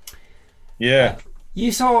 Yeah.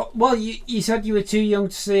 You saw. Well, you said you were too young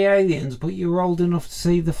to see Aliens, but you were old enough to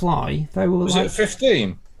see The Fly. They were. Was it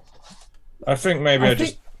 15? I think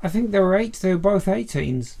maybe I think they were 8. They were both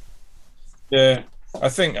 18s. Yeah, I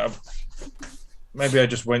think maybe I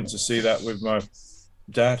just went to see that with my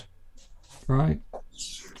dad. Right.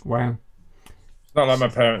 Wow. It's not like my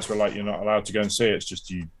parents were like, you're not allowed to go and see it. It's just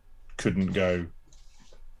you couldn't go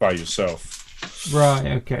by yourself. Right.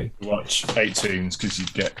 Okay. Watch 18s because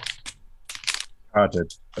you'd get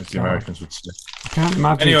added, as the Americans would say. I can't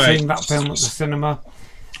imagine seeing that film at the cinema.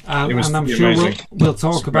 And I'm sure we'll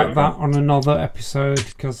talk about that on another episode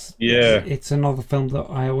because it's another film that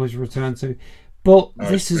I always return to. But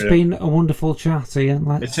this has been a wonderful chat, Ian.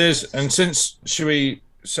 It is. And should we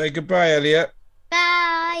say goodbye, Elliot?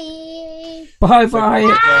 Bye. Bye.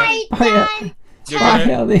 Bye. Bye,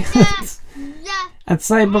 Elliot. And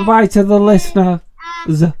say bye-bye to the listener.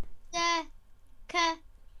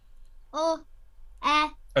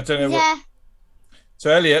 I don't know what. So,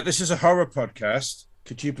 Elliot, this is a horror podcast.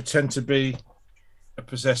 Could you pretend to be a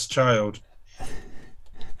possessed child?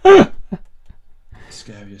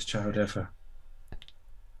 Scariest child ever.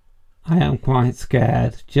 I am quite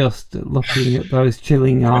scared just looking at those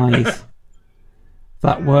chilling eyes.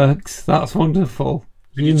 That works. That's wonderful.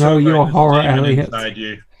 You know your horror, Elliot. Inside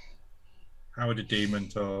you. How would a demon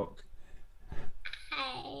talk?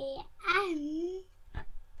 I am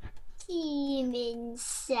Demon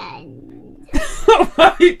Son. Oh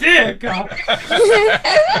my dear God.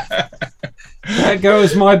 There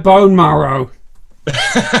goes my bone marrow.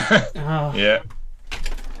 Yeah.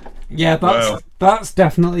 Yeah, that's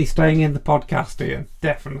definitely staying in the podcast, Ian.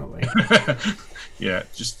 Definitely. Yeah,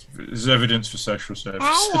 just there's evidence for social services.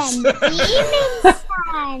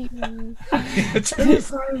 I am Demon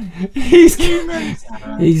Son.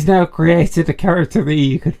 He's now created a character that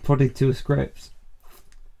you could put into a script.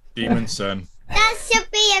 Demon Son. That should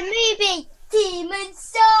be a movie. Demon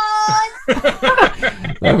Son.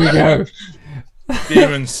 There we go.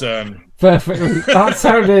 Demon Son. Perfectly. That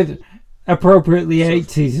sounded appropriately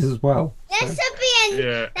 80s as well. There should be a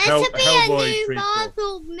new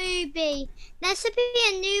Marvel movie. There should be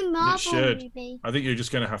a new Marvel movie. I think you're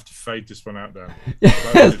just going to have to fade this one out, Dan.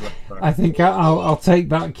 I think I'll take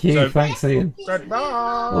that cue. So, thanks, Ian.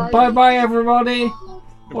 Goodbye. Well, bye, everybody.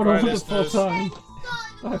 What a wonderful listeners. time.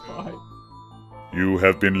 Bye. You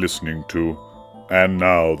have been listening to And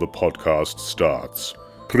Now the Podcast Starts.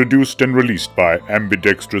 Produced and released by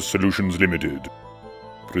Ambidextrous Solutions Limited.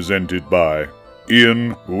 Presented by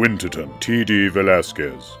Ian Winterton, T.D.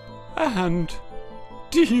 Velasquez, and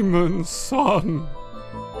Demon Son.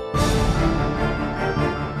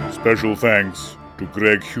 Special thanks to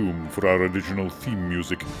Greg Hume for our original theme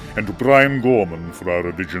music and to Brian Gorman for our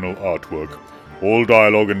original artwork. All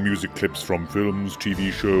dialogue and music clips from films,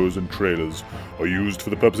 TV shows, and trailers are used for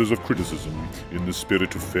the purposes of criticism in the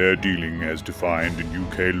spirit of fair dealing as defined in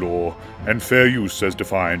UK law and fair use as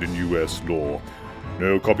defined in US law.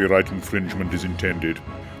 No copyright infringement is intended.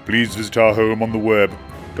 Please visit our home on the web,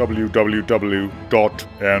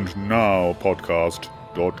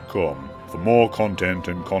 www.andnowpodcast.com, for more content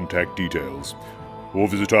and contact details. or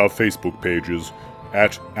visit our Facebook pages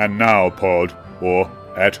at AndNowPod or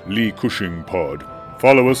at Lee Cushing Pod.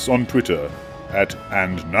 Follow us on Twitter at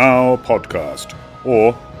AndNowPodcast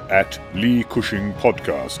or at Lee Cushing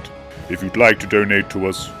Podcast. If you'd like to donate to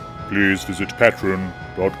us, please visit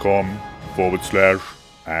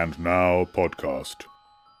patreon.com/AndNowPodcast.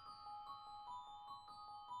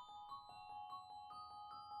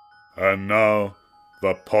 And now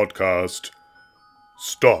the podcast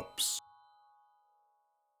stops.